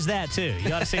also use that, too.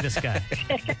 You ought to see this guy.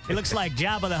 He looks like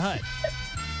Jabba the Hutt.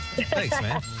 Thanks,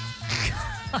 man.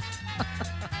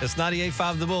 It's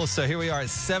 98.5 The Bull, so here we are at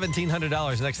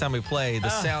 $1,700 next time we play The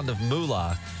Sound of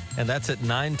Moolah, and that's at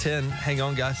 9:10. Hang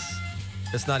on, guys.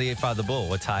 It's 98.5 The Bull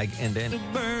with Tige and Daniel.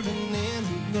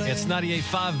 It's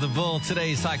 98.5 The Bull.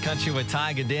 Today's Hot Country with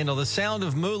Tige and Daniel. The Sound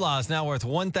of Moolah is now worth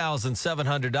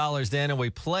 $1,700. Daniel, we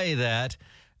play that.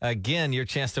 Again, your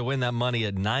chance to win that money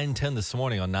at 9:10 this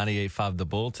morning on 98.5 The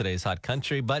Bull. Today's Hot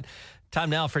Country. But time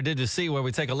now for Did You See, where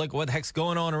we take a look at what the heck's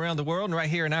going on around the world. And right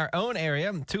here in our own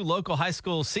area, two local high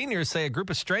school seniors say a group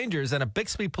of strangers and a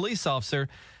Bixby police officer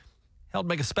helped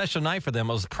make a special night for them.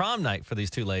 It was prom night for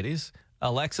these two ladies,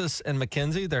 Alexis and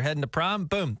Mackenzie. They're heading to prom.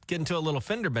 Boom, get into a little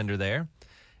fender bender there.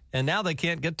 And now they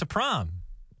can't get to prom.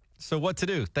 So what to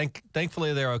do?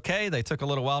 Thankfully, they're okay. They took a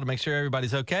little while to make sure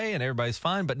everybody's okay and everybody's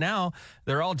fine. But now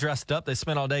they're all dressed up. They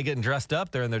spent all day getting dressed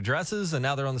up. They're in their dresses, and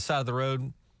now they're on the side of the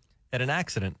road at an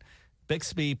accident.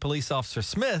 Bixby Police Officer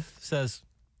Smith says,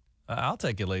 I'll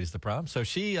take you ladies to prom. So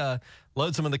she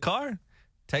loads them in the car,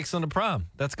 takes them to prom.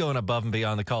 That's going above and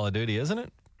beyond the Call of Duty, isn't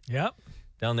it? Yep.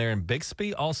 Down there in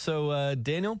Bixby. Also,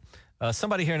 Daniel,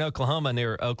 somebody here in Oklahoma,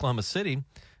 near Oklahoma City,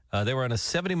 they were in a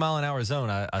 70-mile-an-hour zone,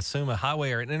 I assume a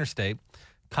highway or an interstate.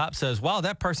 Cop says, wow,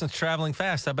 that person's traveling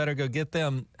fast. I better go get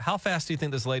them. How fast do you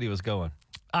think this lady was going?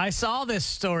 I saw this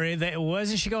story that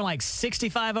wasn't she going like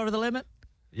 65 over the limit?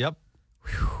 Yep.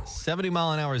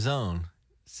 70-mile-an-hour zone,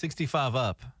 65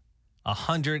 up,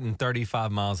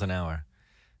 135 miles an hour.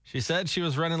 She said she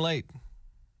was running late.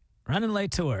 Running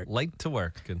late to work. Late to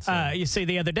work. You see,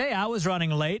 the other day I was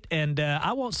running late, and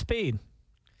I won't speed.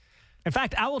 In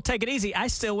fact, I will take it easy. I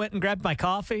still went and grabbed my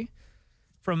coffee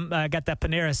from got that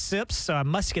Panera Sips, so I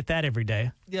must get that every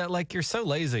day. Yeah, like you're so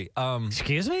lazy.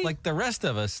 Excuse me? Like the rest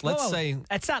of us, let's say...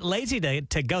 It's not lazy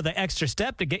to go the extra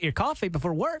step to get your coffee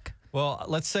before work. Well,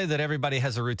 let's say that everybody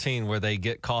has a routine where they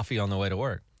get coffee on the way to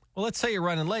work. Well, let's say you're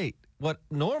running late. What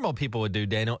normal people would do,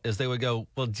 Daniel, is they would go,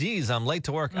 well, geez, I'm late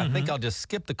to work. I think I'll just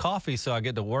skip the coffee so I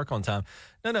get to work on time.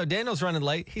 No, Daniel's running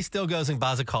late. He still goes and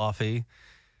buys a coffee,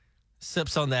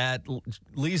 sips on that,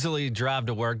 leisurely drive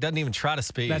to work, doesn't even try to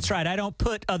speed. That's right. I don't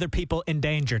put other people in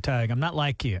danger, Tug. I'm not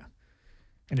like you.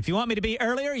 And if you want me to be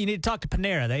earlier, you need to talk to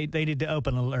Panera. They need to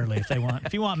open a little early if they want.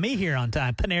 If you want me here on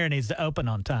time, Panera needs to open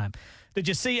on time. Did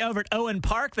you see over at Owen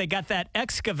Park, they got that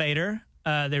excavator.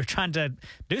 They're trying to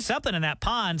do something in that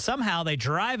pond. Somehow they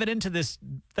drive it into this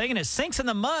thing, and it sinks in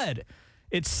the mud.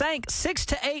 It sank 6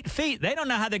 to 8 feet. They don't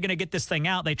know how they're going to get this thing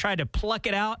out. They tried to pluck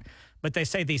it out, but they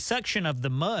say the suction of the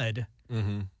mud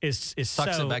is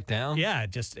sucks so, it back down? Yeah,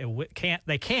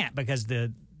 they can't because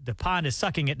the pond is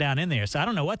sucking it down in there. So I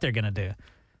don't know what they're going to do.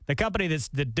 The company that's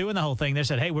doing the whole thing, they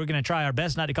said, hey, we're going to try our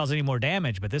best not to cause any more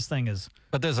damage, but this thing is...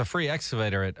 But there's a free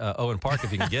excavator at Owen Park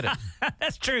if you can get it.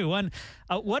 That's true.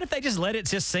 What if they just let it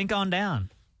just sink on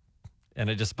down? And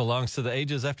it just belongs to the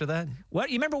ages after that? What?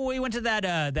 You remember when we went to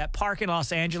that park in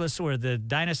Los Angeles where the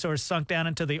dinosaurs sunk down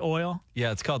into the oil?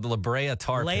 Yeah, it's called the La Brea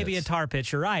Tar Pits. Labia Tar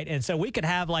Pits, you're right. And so we could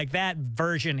have like that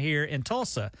version here in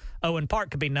Tulsa. Owen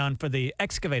Park could be known for the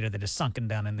excavator that is sunken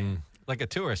down in there. Like a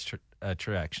tourist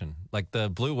attraction, like the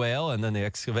blue whale and then the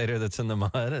excavator that's in the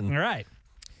mud. And right.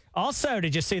 Also,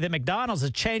 did you see that McDonald's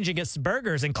is changing its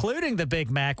burgers, including the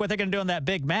Big Mac? What they're going to do on that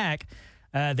Big Mac,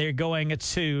 they're going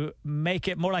to make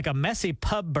it more like a messy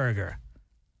pub burger.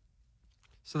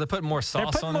 So they're putting more sauce on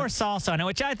it? They're putting more sauce on it,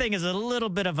 which I think is a little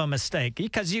bit of a mistake.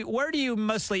 Because where do you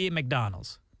mostly eat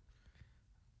McDonald's?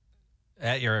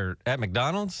 At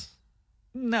McDonald's?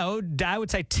 No, I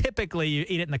would say typically you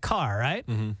eat it in the car, right?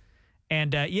 Mm-hmm.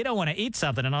 And you don't want to eat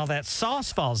something and all that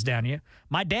sauce falls down you.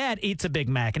 My dad eats a Big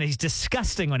Mac, and he's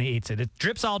disgusting when he eats it. It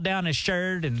drips all down his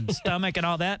shirt and stomach and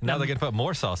all that. Now they're going to put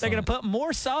more sauce on it. They're going to put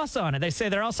more sauce on it. They say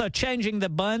they're also changing the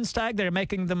buns, Tag. They're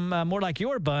making them more like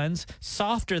your buns,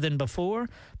 softer than before.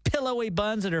 Pillowy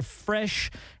buns that are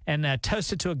fresh and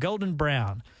toasted to a golden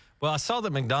brown. Well, I saw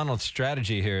that McDonald's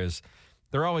strategy here is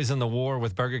they're always in the war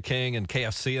with Burger King and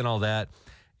KFC and all that.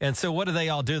 And so what do they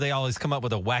all do? They always come up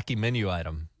with a wacky menu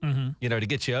item, to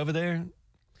get you over there.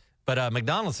 But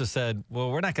McDonald's has said,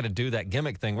 well, we're not going to do that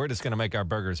gimmick thing. We're just going to make our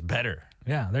burgers better.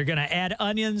 Yeah, they're going to add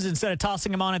onions instead of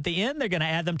tossing them on at the end. They're going to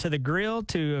add them to the grill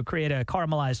to create a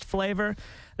caramelized flavor.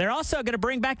 They're also going to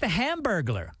bring back the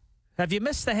Hamburglar. Have you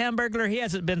missed the Hamburglar? He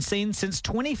hasn't been seen since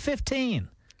 2015.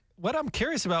 What I'm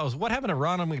curious about is what happened to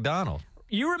Ronald McDonald?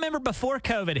 You remember before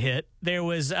COVID hit, there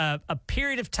was a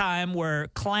period of time where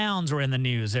clowns were in the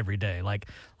news every day. Like,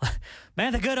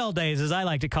 man, the good old days, as I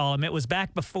like to call them. It was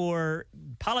back before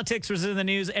politics was in the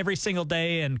news every single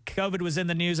day and COVID was in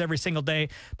the news every single day.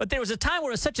 But there was a time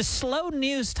where it was such a slow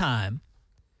news time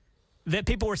that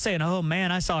people were saying, oh,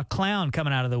 man, I saw a clown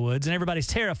coming out of the woods, and everybody's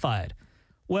terrified.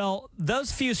 Well,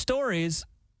 those few stories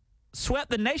swept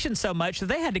the nation so much that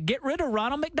they had to get rid of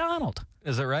Ronald McDonald.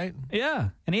 Is it right? Yeah,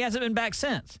 and he hasn't been back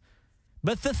since.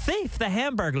 But the thief, the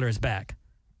Hamburglar, is back.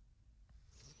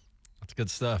 That's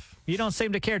good stuff. You don't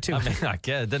seem to care too much. I mean, I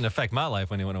guess it didn't affect my life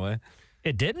when he went away.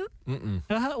 It didn't? Mm-mm.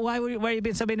 Why are you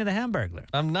being so mean to the Hamburglar?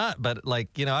 I'm not, but I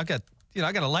got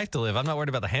a life to live. I'm not worried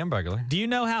about the Hamburglar. Do you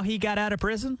know how he got out of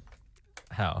prison?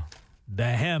 How? The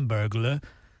Hamburglar.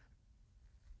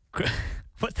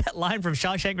 What's that line from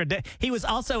Shawshank Redemption? He was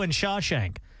also in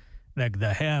Shawshank. Like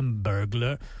the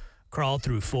Hamburglar crawled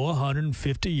through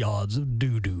 450 yards of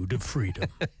doo-doo to freedom.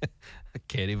 I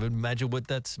can't even imagine what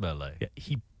that smelled like.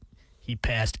 Yeah, he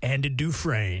passed Andy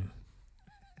Dufresne.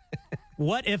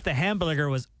 What if the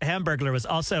Hamburglar was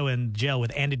also in jail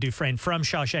with Andy Dufresne from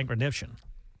Shawshank Redemption?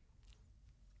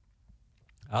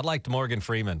 I'd liked Morgan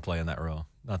Freeman playing that role,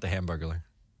 not the Hamburglar.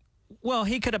 Well,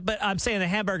 he could have, but I'm saying the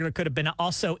Hamburglar could have been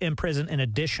also in prison in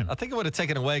addition. I think it would have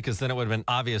taken away because then it would have been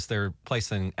obvious they're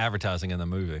placing advertising in the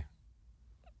movie.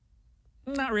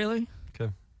 Not really.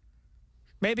 Okay.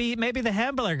 Maybe the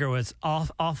Hamburglar was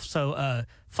also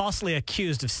falsely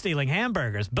accused of stealing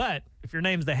hamburgers. But if your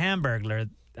name's the Hamburglar,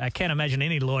 I can't imagine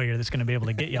any lawyer that's going to be able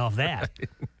to get you off that.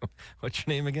 What's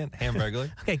your name again?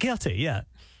 Hamburglar? Okay, guilty, yeah.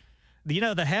 The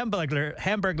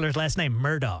Hamburglar's last name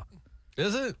Murdaugh.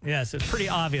 Is it? Yes, it's pretty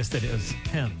obvious that it was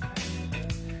him.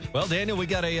 Well, Daniel, we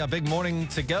got a big morning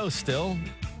to go still.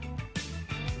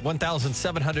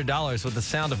 $1,700 with the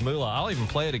Sound of MOOlah. I'll even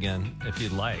play it again if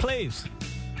you'd like. Please.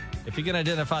 If you can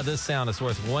identify this sound, it's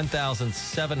worth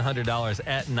 $1,700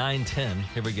 at 9:10.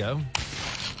 Here we go.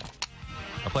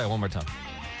 I'll play it one more time.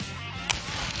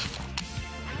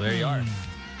 There you are.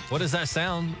 What is that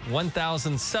sound?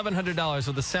 $1,700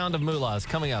 with the Sound of MOOlah is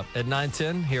coming up at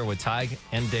 9:10 here with Tige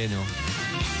and Daniel.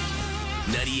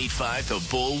 98.5 The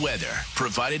Bull weather,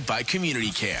 provided by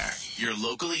Community Care, your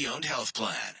locally owned health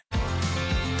plan.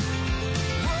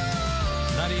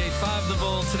 98.5 The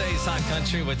Bull, today's Hot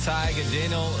Country with Tige and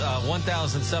Daniel.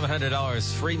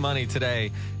 $1,700 free money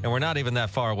today, and we're not even that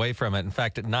far away from it. In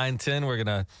fact, at 9:10, we're going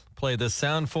to play this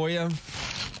sound for you.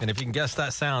 And if you can guess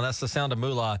that sound, that's the Sound of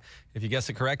MOOlah. If you guess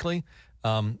it correctly,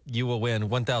 you will win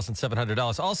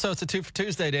 $1,700. Also, it's a 2 for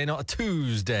Tuesday, Daniel. A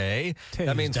Tuesday.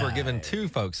 That means we're giving two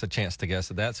folks a chance to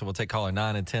guess at that. So we'll take caller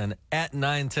 9 and 10 at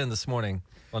 9:10 this morning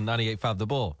on 98.5 The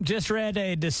Bull. Just read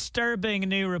a disturbing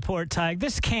new report, Tige.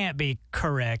 This can't be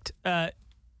correct.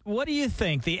 What do you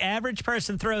think the average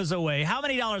person throws away? How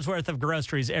many dollars worth of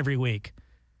groceries every week?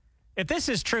 If this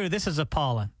is true, this is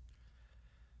appalling.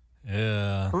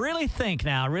 Yeah. Really think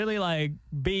now. Really,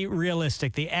 be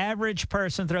realistic. The average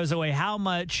person throws away how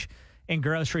much in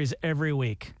groceries every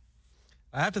week?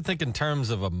 I have to think in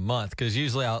terms of a month, because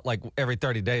usually every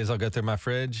 30 days I'll go through my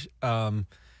fridge. I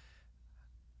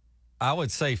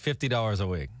would say $50 a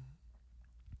week.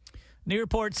 New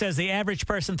report says the average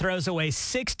person throws away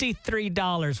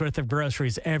 $63 worth of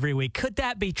groceries every week. Could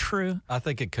that be true? I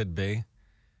think it could be.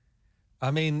 I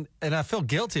mean, and I feel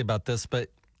guilty about this, but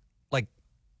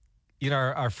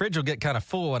our fridge will get kind of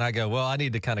full and I go, well, I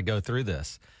need to kind of go through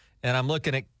this. And I'm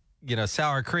looking at,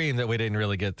 sour cream that we didn't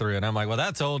really get through. And I'm like, well,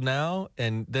 that's old now.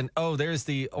 And then, there's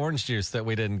the orange juice that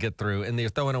we didn't get through. And they're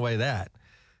throwing away that.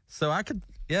 So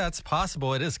it's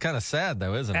possible. It is kind of sad,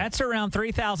 though, isn't it? That's around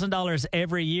 $3,000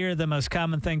 every year. The most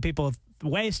common thing people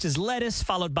waste is lettuce,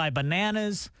 followed by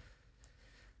bananas.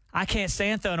 I can't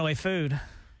stand throwing away food.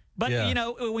 But,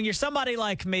 when you're somebody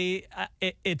like me,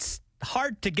 it's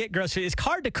hard to get groceries. It's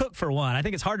hard to cook for one. I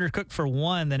think it's harder to cook for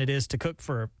one than it is to cook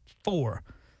for four,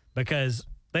 because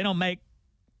they don't make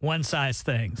one-size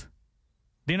things.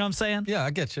 Do you know what I'm saying? Yeah,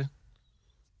 I get you.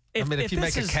 If you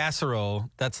make a casserole,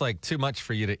 that's too much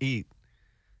for you to eat.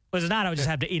 Was it not? I would just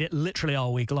have to eat it literally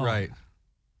all week long. Right.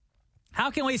 How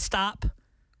can we stop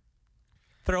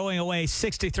throwing away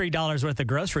 $63 worth of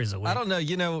groceries a week? I don't know.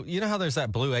 You know how there's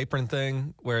that Blue Apron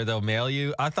thing where they'll mail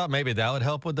you? I thought maybe that would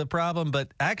help with the problem, but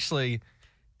actually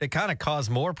it kind of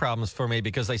caused more problems for me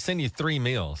because they send you 3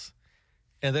 meals.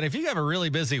 And then if you have a really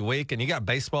busy week and you got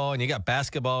baseball and you got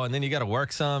basketball and then you got to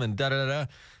work some and da-da-da-da,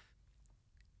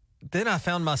 then I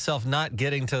found myself not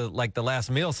getting to the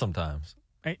last meal sometimes.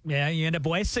 Right. Yeah, you end up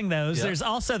wasting those. Yep. There's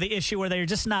also the issue where they're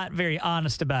just not very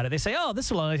honest about it. They say, this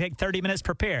will only take 30 minutes to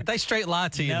prepare. They straight lie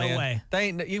to you, man. No way.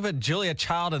 You put Julia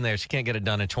Child in there. She can't get it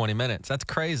done in 20 minutes. That's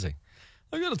crazy.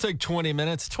 They're going to take 20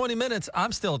 minutes. 20 minutes,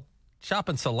 I'm still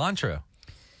chopping cilantro.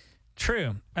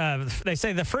 True. They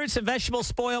say the fruits and vegetables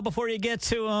spoil before you get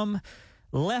to them.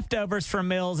 Leftovers from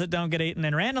meals that don't get eaten,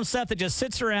 and random stuff that just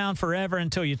sits around forever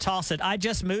until you toss it. I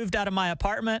just moved out of my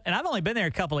apartment, and I've only been there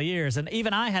a couple of years, and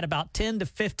even I had about 10 to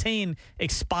 15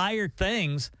 expired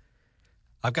things.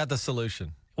 I've got the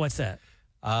solution. What's that?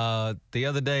 The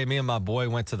other day, me and my boy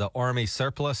went to the Army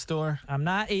surplus store. I'm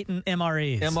not eating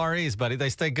MREs. MREs, buddy. They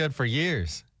stay good for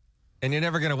years, and you're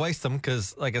never going to waste them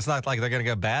because it's not like they're going to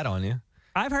go bad on you.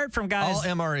 I've heard from guys. All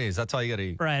MREs. That's all you got to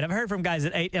eat. Right. I've heard from guys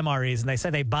that ate MREs, and they say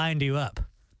they bind you up.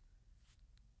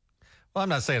 Well, I'm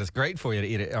not saying it's great for you to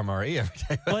eat an MRE every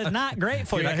day. Well, it's not great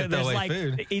for you. There's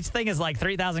food. Each thing is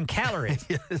 3,000 calories.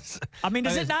 Yes.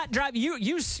 Does it not drive you?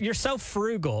 You're so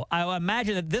frugal. I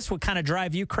imagine that this would kind of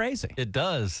drive you crazy. It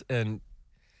does, and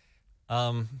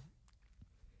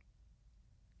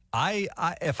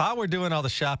if I were doing all the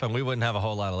shopping, we wouldn't have a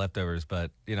whole lot of leftovers.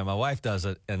 But my wife does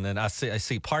it, and then I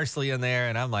see parsley in there,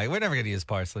 and I'm like, we're never going to use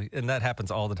parsley, and that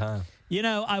happens all the time.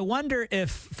 I wonder if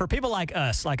for people like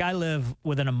us, I live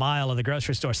within a mile of the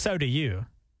grocery store, so do you.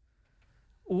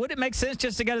 Would it make sense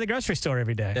just to go to the grocery store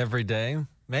every day? Every day,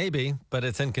 maybe, but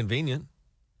it's inconvenient.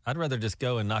 I'd rather just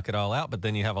go and knock it all out, but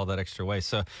then you have all that extra waste.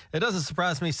 So it doesn't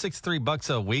surprise me.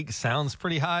 $63 a week sounds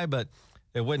pretty high, but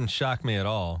it wouldn't shock me at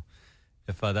all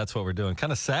if that's what we're doing.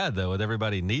 Kind of sad, though, with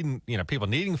everybody needing, people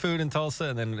needing food in Tulsa,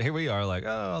 and then here we are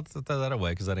I'll throw that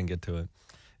away because I didn't get to it.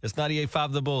 It's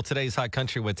 98.5 The Bull, today's Hot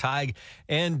Country with Tige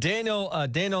and Daniel.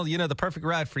 Daniel, the perfect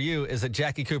ride for you is at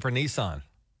Jackie Cooper Nissan.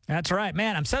 That's right,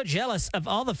 man. I'm so jealous of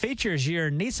all the features your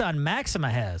Nissan Maxima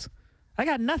has. I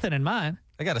got nothing in mine.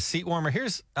 I got a seat warmer.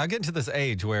 I'll get into this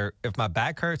age where if my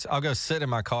back hurts, I'll go sit in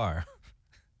my car,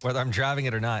 whether I'm driving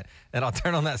it or not, and I'll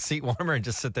turn on that seat warmer and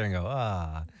just sit there and go,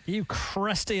 ah. You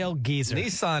crusty old geezer.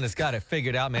 Nissan has got it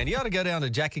figured out, man. You ought to go down to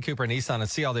Jackie Cooper Nissan and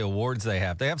see all the awards they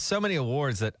have. They have so many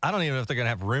awards that I don't even know if they're going to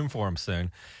have room for them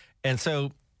soon. And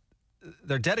so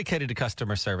they're dedicated to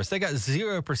customer service. They got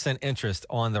 0% interest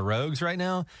on the Rogues right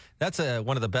now. That's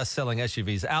one of the best-selling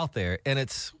SUVs out there. And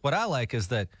it's what I like is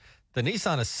that the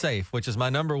Nissan is safe, which is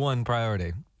my number one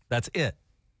priority. That's it.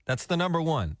 That's the number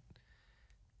one.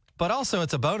 But also,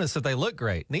 it's a bonus that they look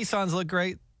great. Nissans look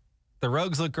great. The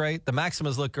Rogues look great. The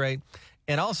Maximas look great.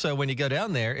 And also, when you go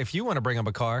down there, if you want to bring them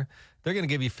a car, they're going to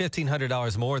give you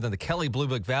 $1,500 more than the Kelly Blue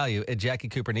Book value at Jackie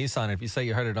Cooper Nissan. If you say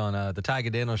you heard it on the Tige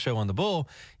and Daniel show on the Bull,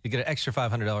 you get an extra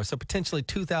 $500. So potentially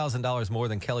 $2,000 more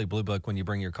than Kelly Blue Book when you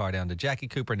bring your car down to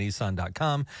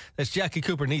JackieCooperNissan.com. That's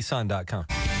JackieCooperNissan.com.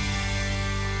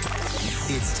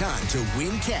 It's time to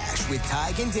win cash with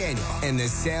Tige and Daniel and the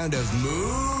Sound of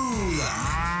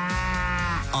MOOlah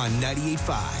on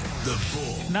 98.5 The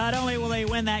Bull. Not only will they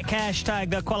win that cash tag,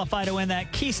 they'll qualify to win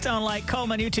that Keystone Light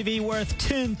Coleman UTV worth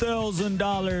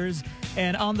 $10,000.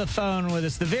 And on the phone with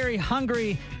us, the very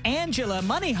hungry Angela,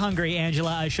 money hungry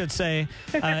Angela, I should say.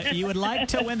 You would like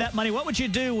to win that money. What would you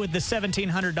do with the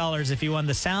 $1,700 if you won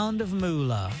the Sound of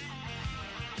MOOlah?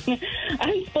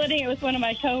 I'm splitting it with one of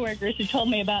my coworkers who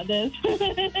told me about this.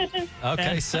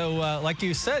 Okay, so like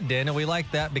you said, Daniel, we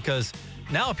like that because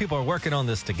now people are working on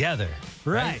this together.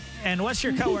 Right. And what's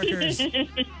your coworker's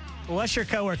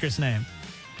name?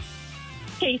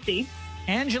 Casey.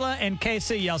 Angela and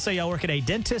Casey, y'all say y'all work at a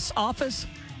dentist's office?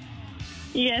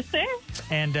 Yes, sir.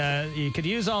 And you could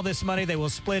use all this money. They will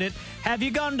split it. Have you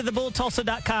gone to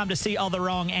thebulltulsa.com to see all the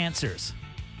wrong answers?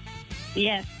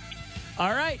 Yes.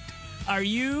 All right. Are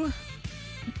you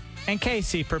and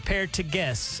Casey prepared to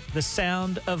guess the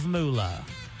Sound of MOOlah?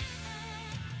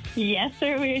 Yes,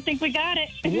 sir. We think we got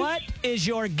it. What is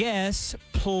your guess,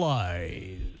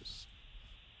 please?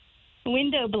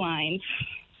 Window blinds.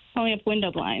 Only up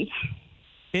window blinds.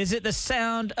 Is it the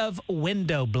sound of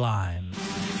window blinds?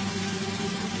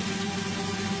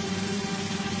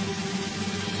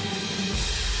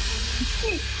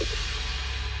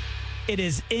 It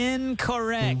is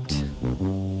incorrect.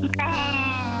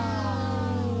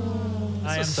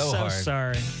 I am so hard.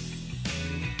 sorry.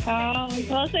 Oh,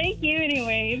 well, thank you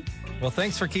anyway. Well,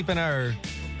 thanks for keeping our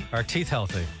teeth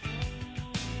healthy.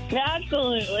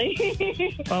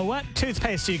 Absolutely. Well, what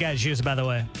toothpaste do you guys use, by the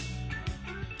way?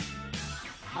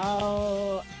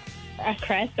 Oh, a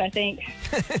Crest, I think.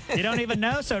 You don't even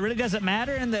know, so it really doesn't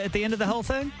matter at the end of the whole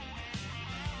thing?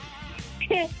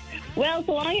 Well,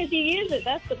 so long as you use it,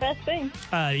 that's the best thing.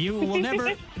 You will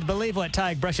never believe what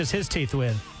Tige brushes his teeth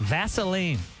with.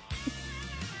 Vaseline.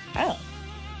 Oh,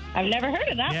 I've never heard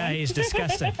of that Yeah, one. he's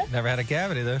disgusting. Never had a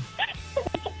cavity, though.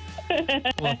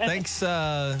 Well, thanks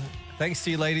to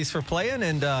you ladies for playing,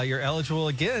 and you're eligible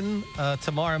again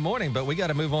tomorrow morning. But we got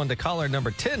to move on to caller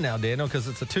number 10 now, Daniel, because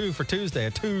it's a 2 for Tuesday,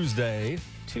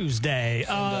 Tuesday.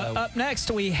 Up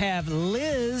next, we have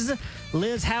Liz.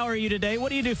 Liz, how are you today? What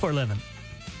do you do for a living?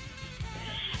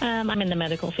 I'm in the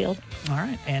medical field. All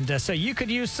right. And so you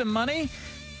could use some money.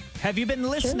 Have you been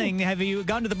listening? Sure. Have you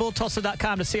gone to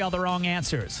thebulltulsa.com to see all the wrong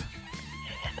answers?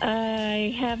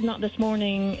 I have not this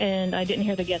morning, and I didn't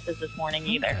hear the guesses this morning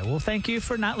either. Okay, well, thank you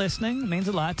for not listening. It means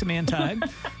a lot to me and Tige.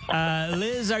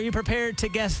 Liz, are you prepared to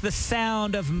guess the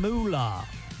Sound of MOOlah?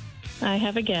 I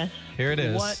have a guess. Here it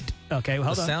is. What? Okay, well,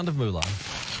 hold on. The Sound of MOOlah.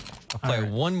 I'll play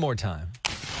it one more time.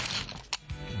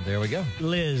 There we go.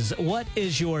 Liz, what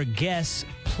is your guess,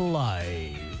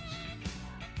 please?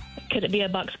 Could it be a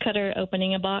box cutter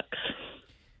opening a box?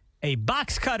 A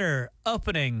box cutter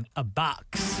opening a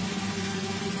box.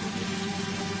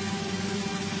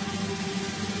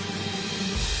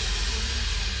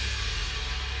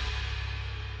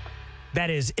 That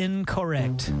is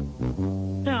incorrect.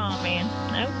 Oh,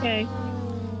 man. Okay.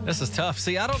 This is tough.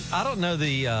 See, I don't know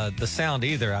the sound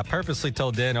either. I purposely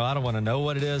told Daniel I don't want to know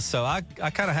what it is, so I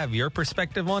kind of have your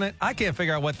perspective on it. I can't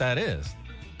figure out what that is.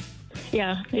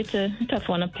 Yeah, it's a tough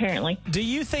one, apparently. Do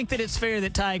you think that it's fair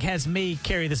that Tige has me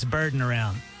carry this burden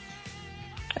around?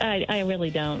 I really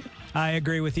don't. I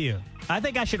agree with you. I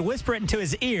think I should whisper it into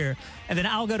his ear, and then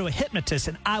I'll go to a hypnotist,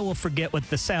 and I will forget what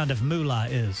the Sound of MOOlah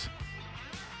is.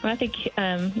 I think,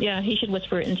 he should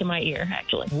whisper it into my ear,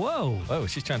 actually. Whoa. Whoa,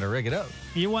 she's trying to rig it up.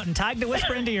 You wanting Tige to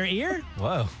whisper into your ear?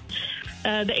 Whoa.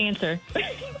 The answer.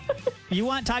 You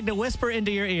want Tige to whisper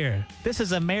into your ear? This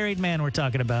is a married man we're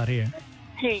talking about here.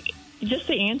 Hey, Just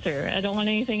the answer. I don't want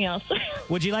anything else.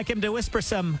 Would you like him to whisper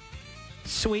some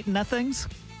sweet nothings?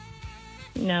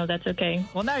 No, that's okay.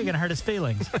 Well, now you're going to hurt his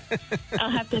feelings. I'll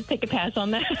have to take a pass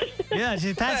on that. Yeah,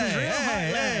 she passes real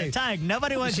hard. hey. Tig,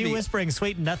 nobody wants you whispering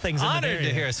sweet nothings in the Honored to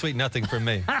area. hear a sweet nothing from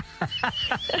me.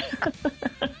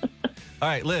 All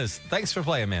right, Liz, thanks for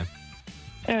playing, man.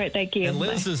 All right, thank you. And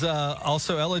Liz Bye. is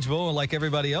also eligible, like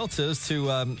everybody else is,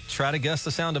 to try to guess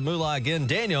the sound of moolah again.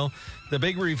 Daniel, the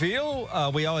big reveal,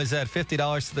 we always add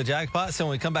 $50 to the jackpot. So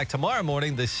when we come back tomorrow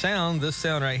morning, this sound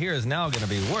right here is now going to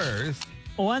be worth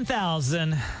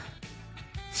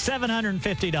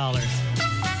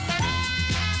 $1,750.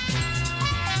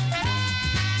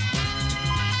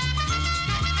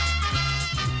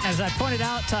 As I pointed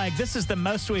out, Tig, this is the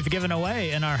most we've given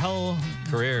away in our whole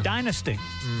career dynasty.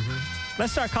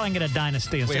 Let's start calling it a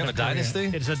dynasty. We have a dynasty?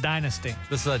 It's a dynasty.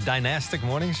 This is a dynastic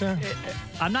morning show?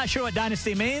 I'm not sure what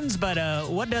dynasty means, but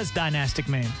what does dynastic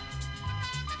mean?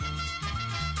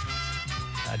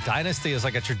 A dynasty is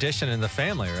like a tradition in the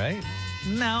family, right?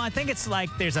 No, I think it's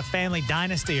like there's a family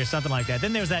dynasty or something like that.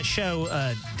 Then there was that show,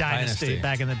 Dynasty,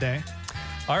 back in the day.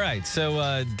 All right,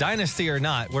 so dynasty or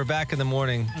not, we're back in the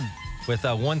morning with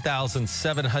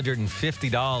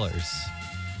 $1,750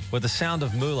 with the sound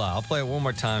of moolah. I'll play it one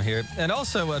more time here. And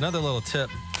also another little tip,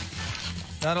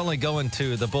 not only going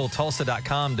to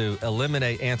thebulltulsa.com to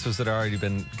eliminate answers that have already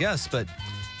been guessed, but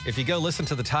if you go listen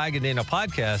to the Tige and Daniel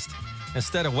podcast,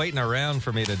 instead of waiting around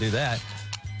for me to do that,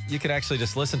 you could actually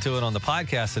just listen to it on the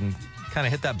podcast and kind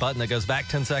of hit that button that goes back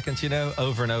 10 seconds,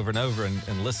 over and over and over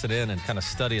and listen in and kind of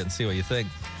study it and see what you think.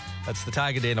 That's the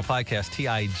Tige and Daniel podcast,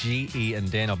 Tige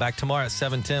and Daniel. Back tomorrow at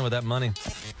 7:10 with that money.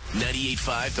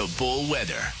 98.5 The Bull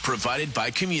Weather, provided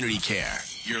by Community Care,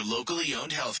 your locally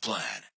owned health plan.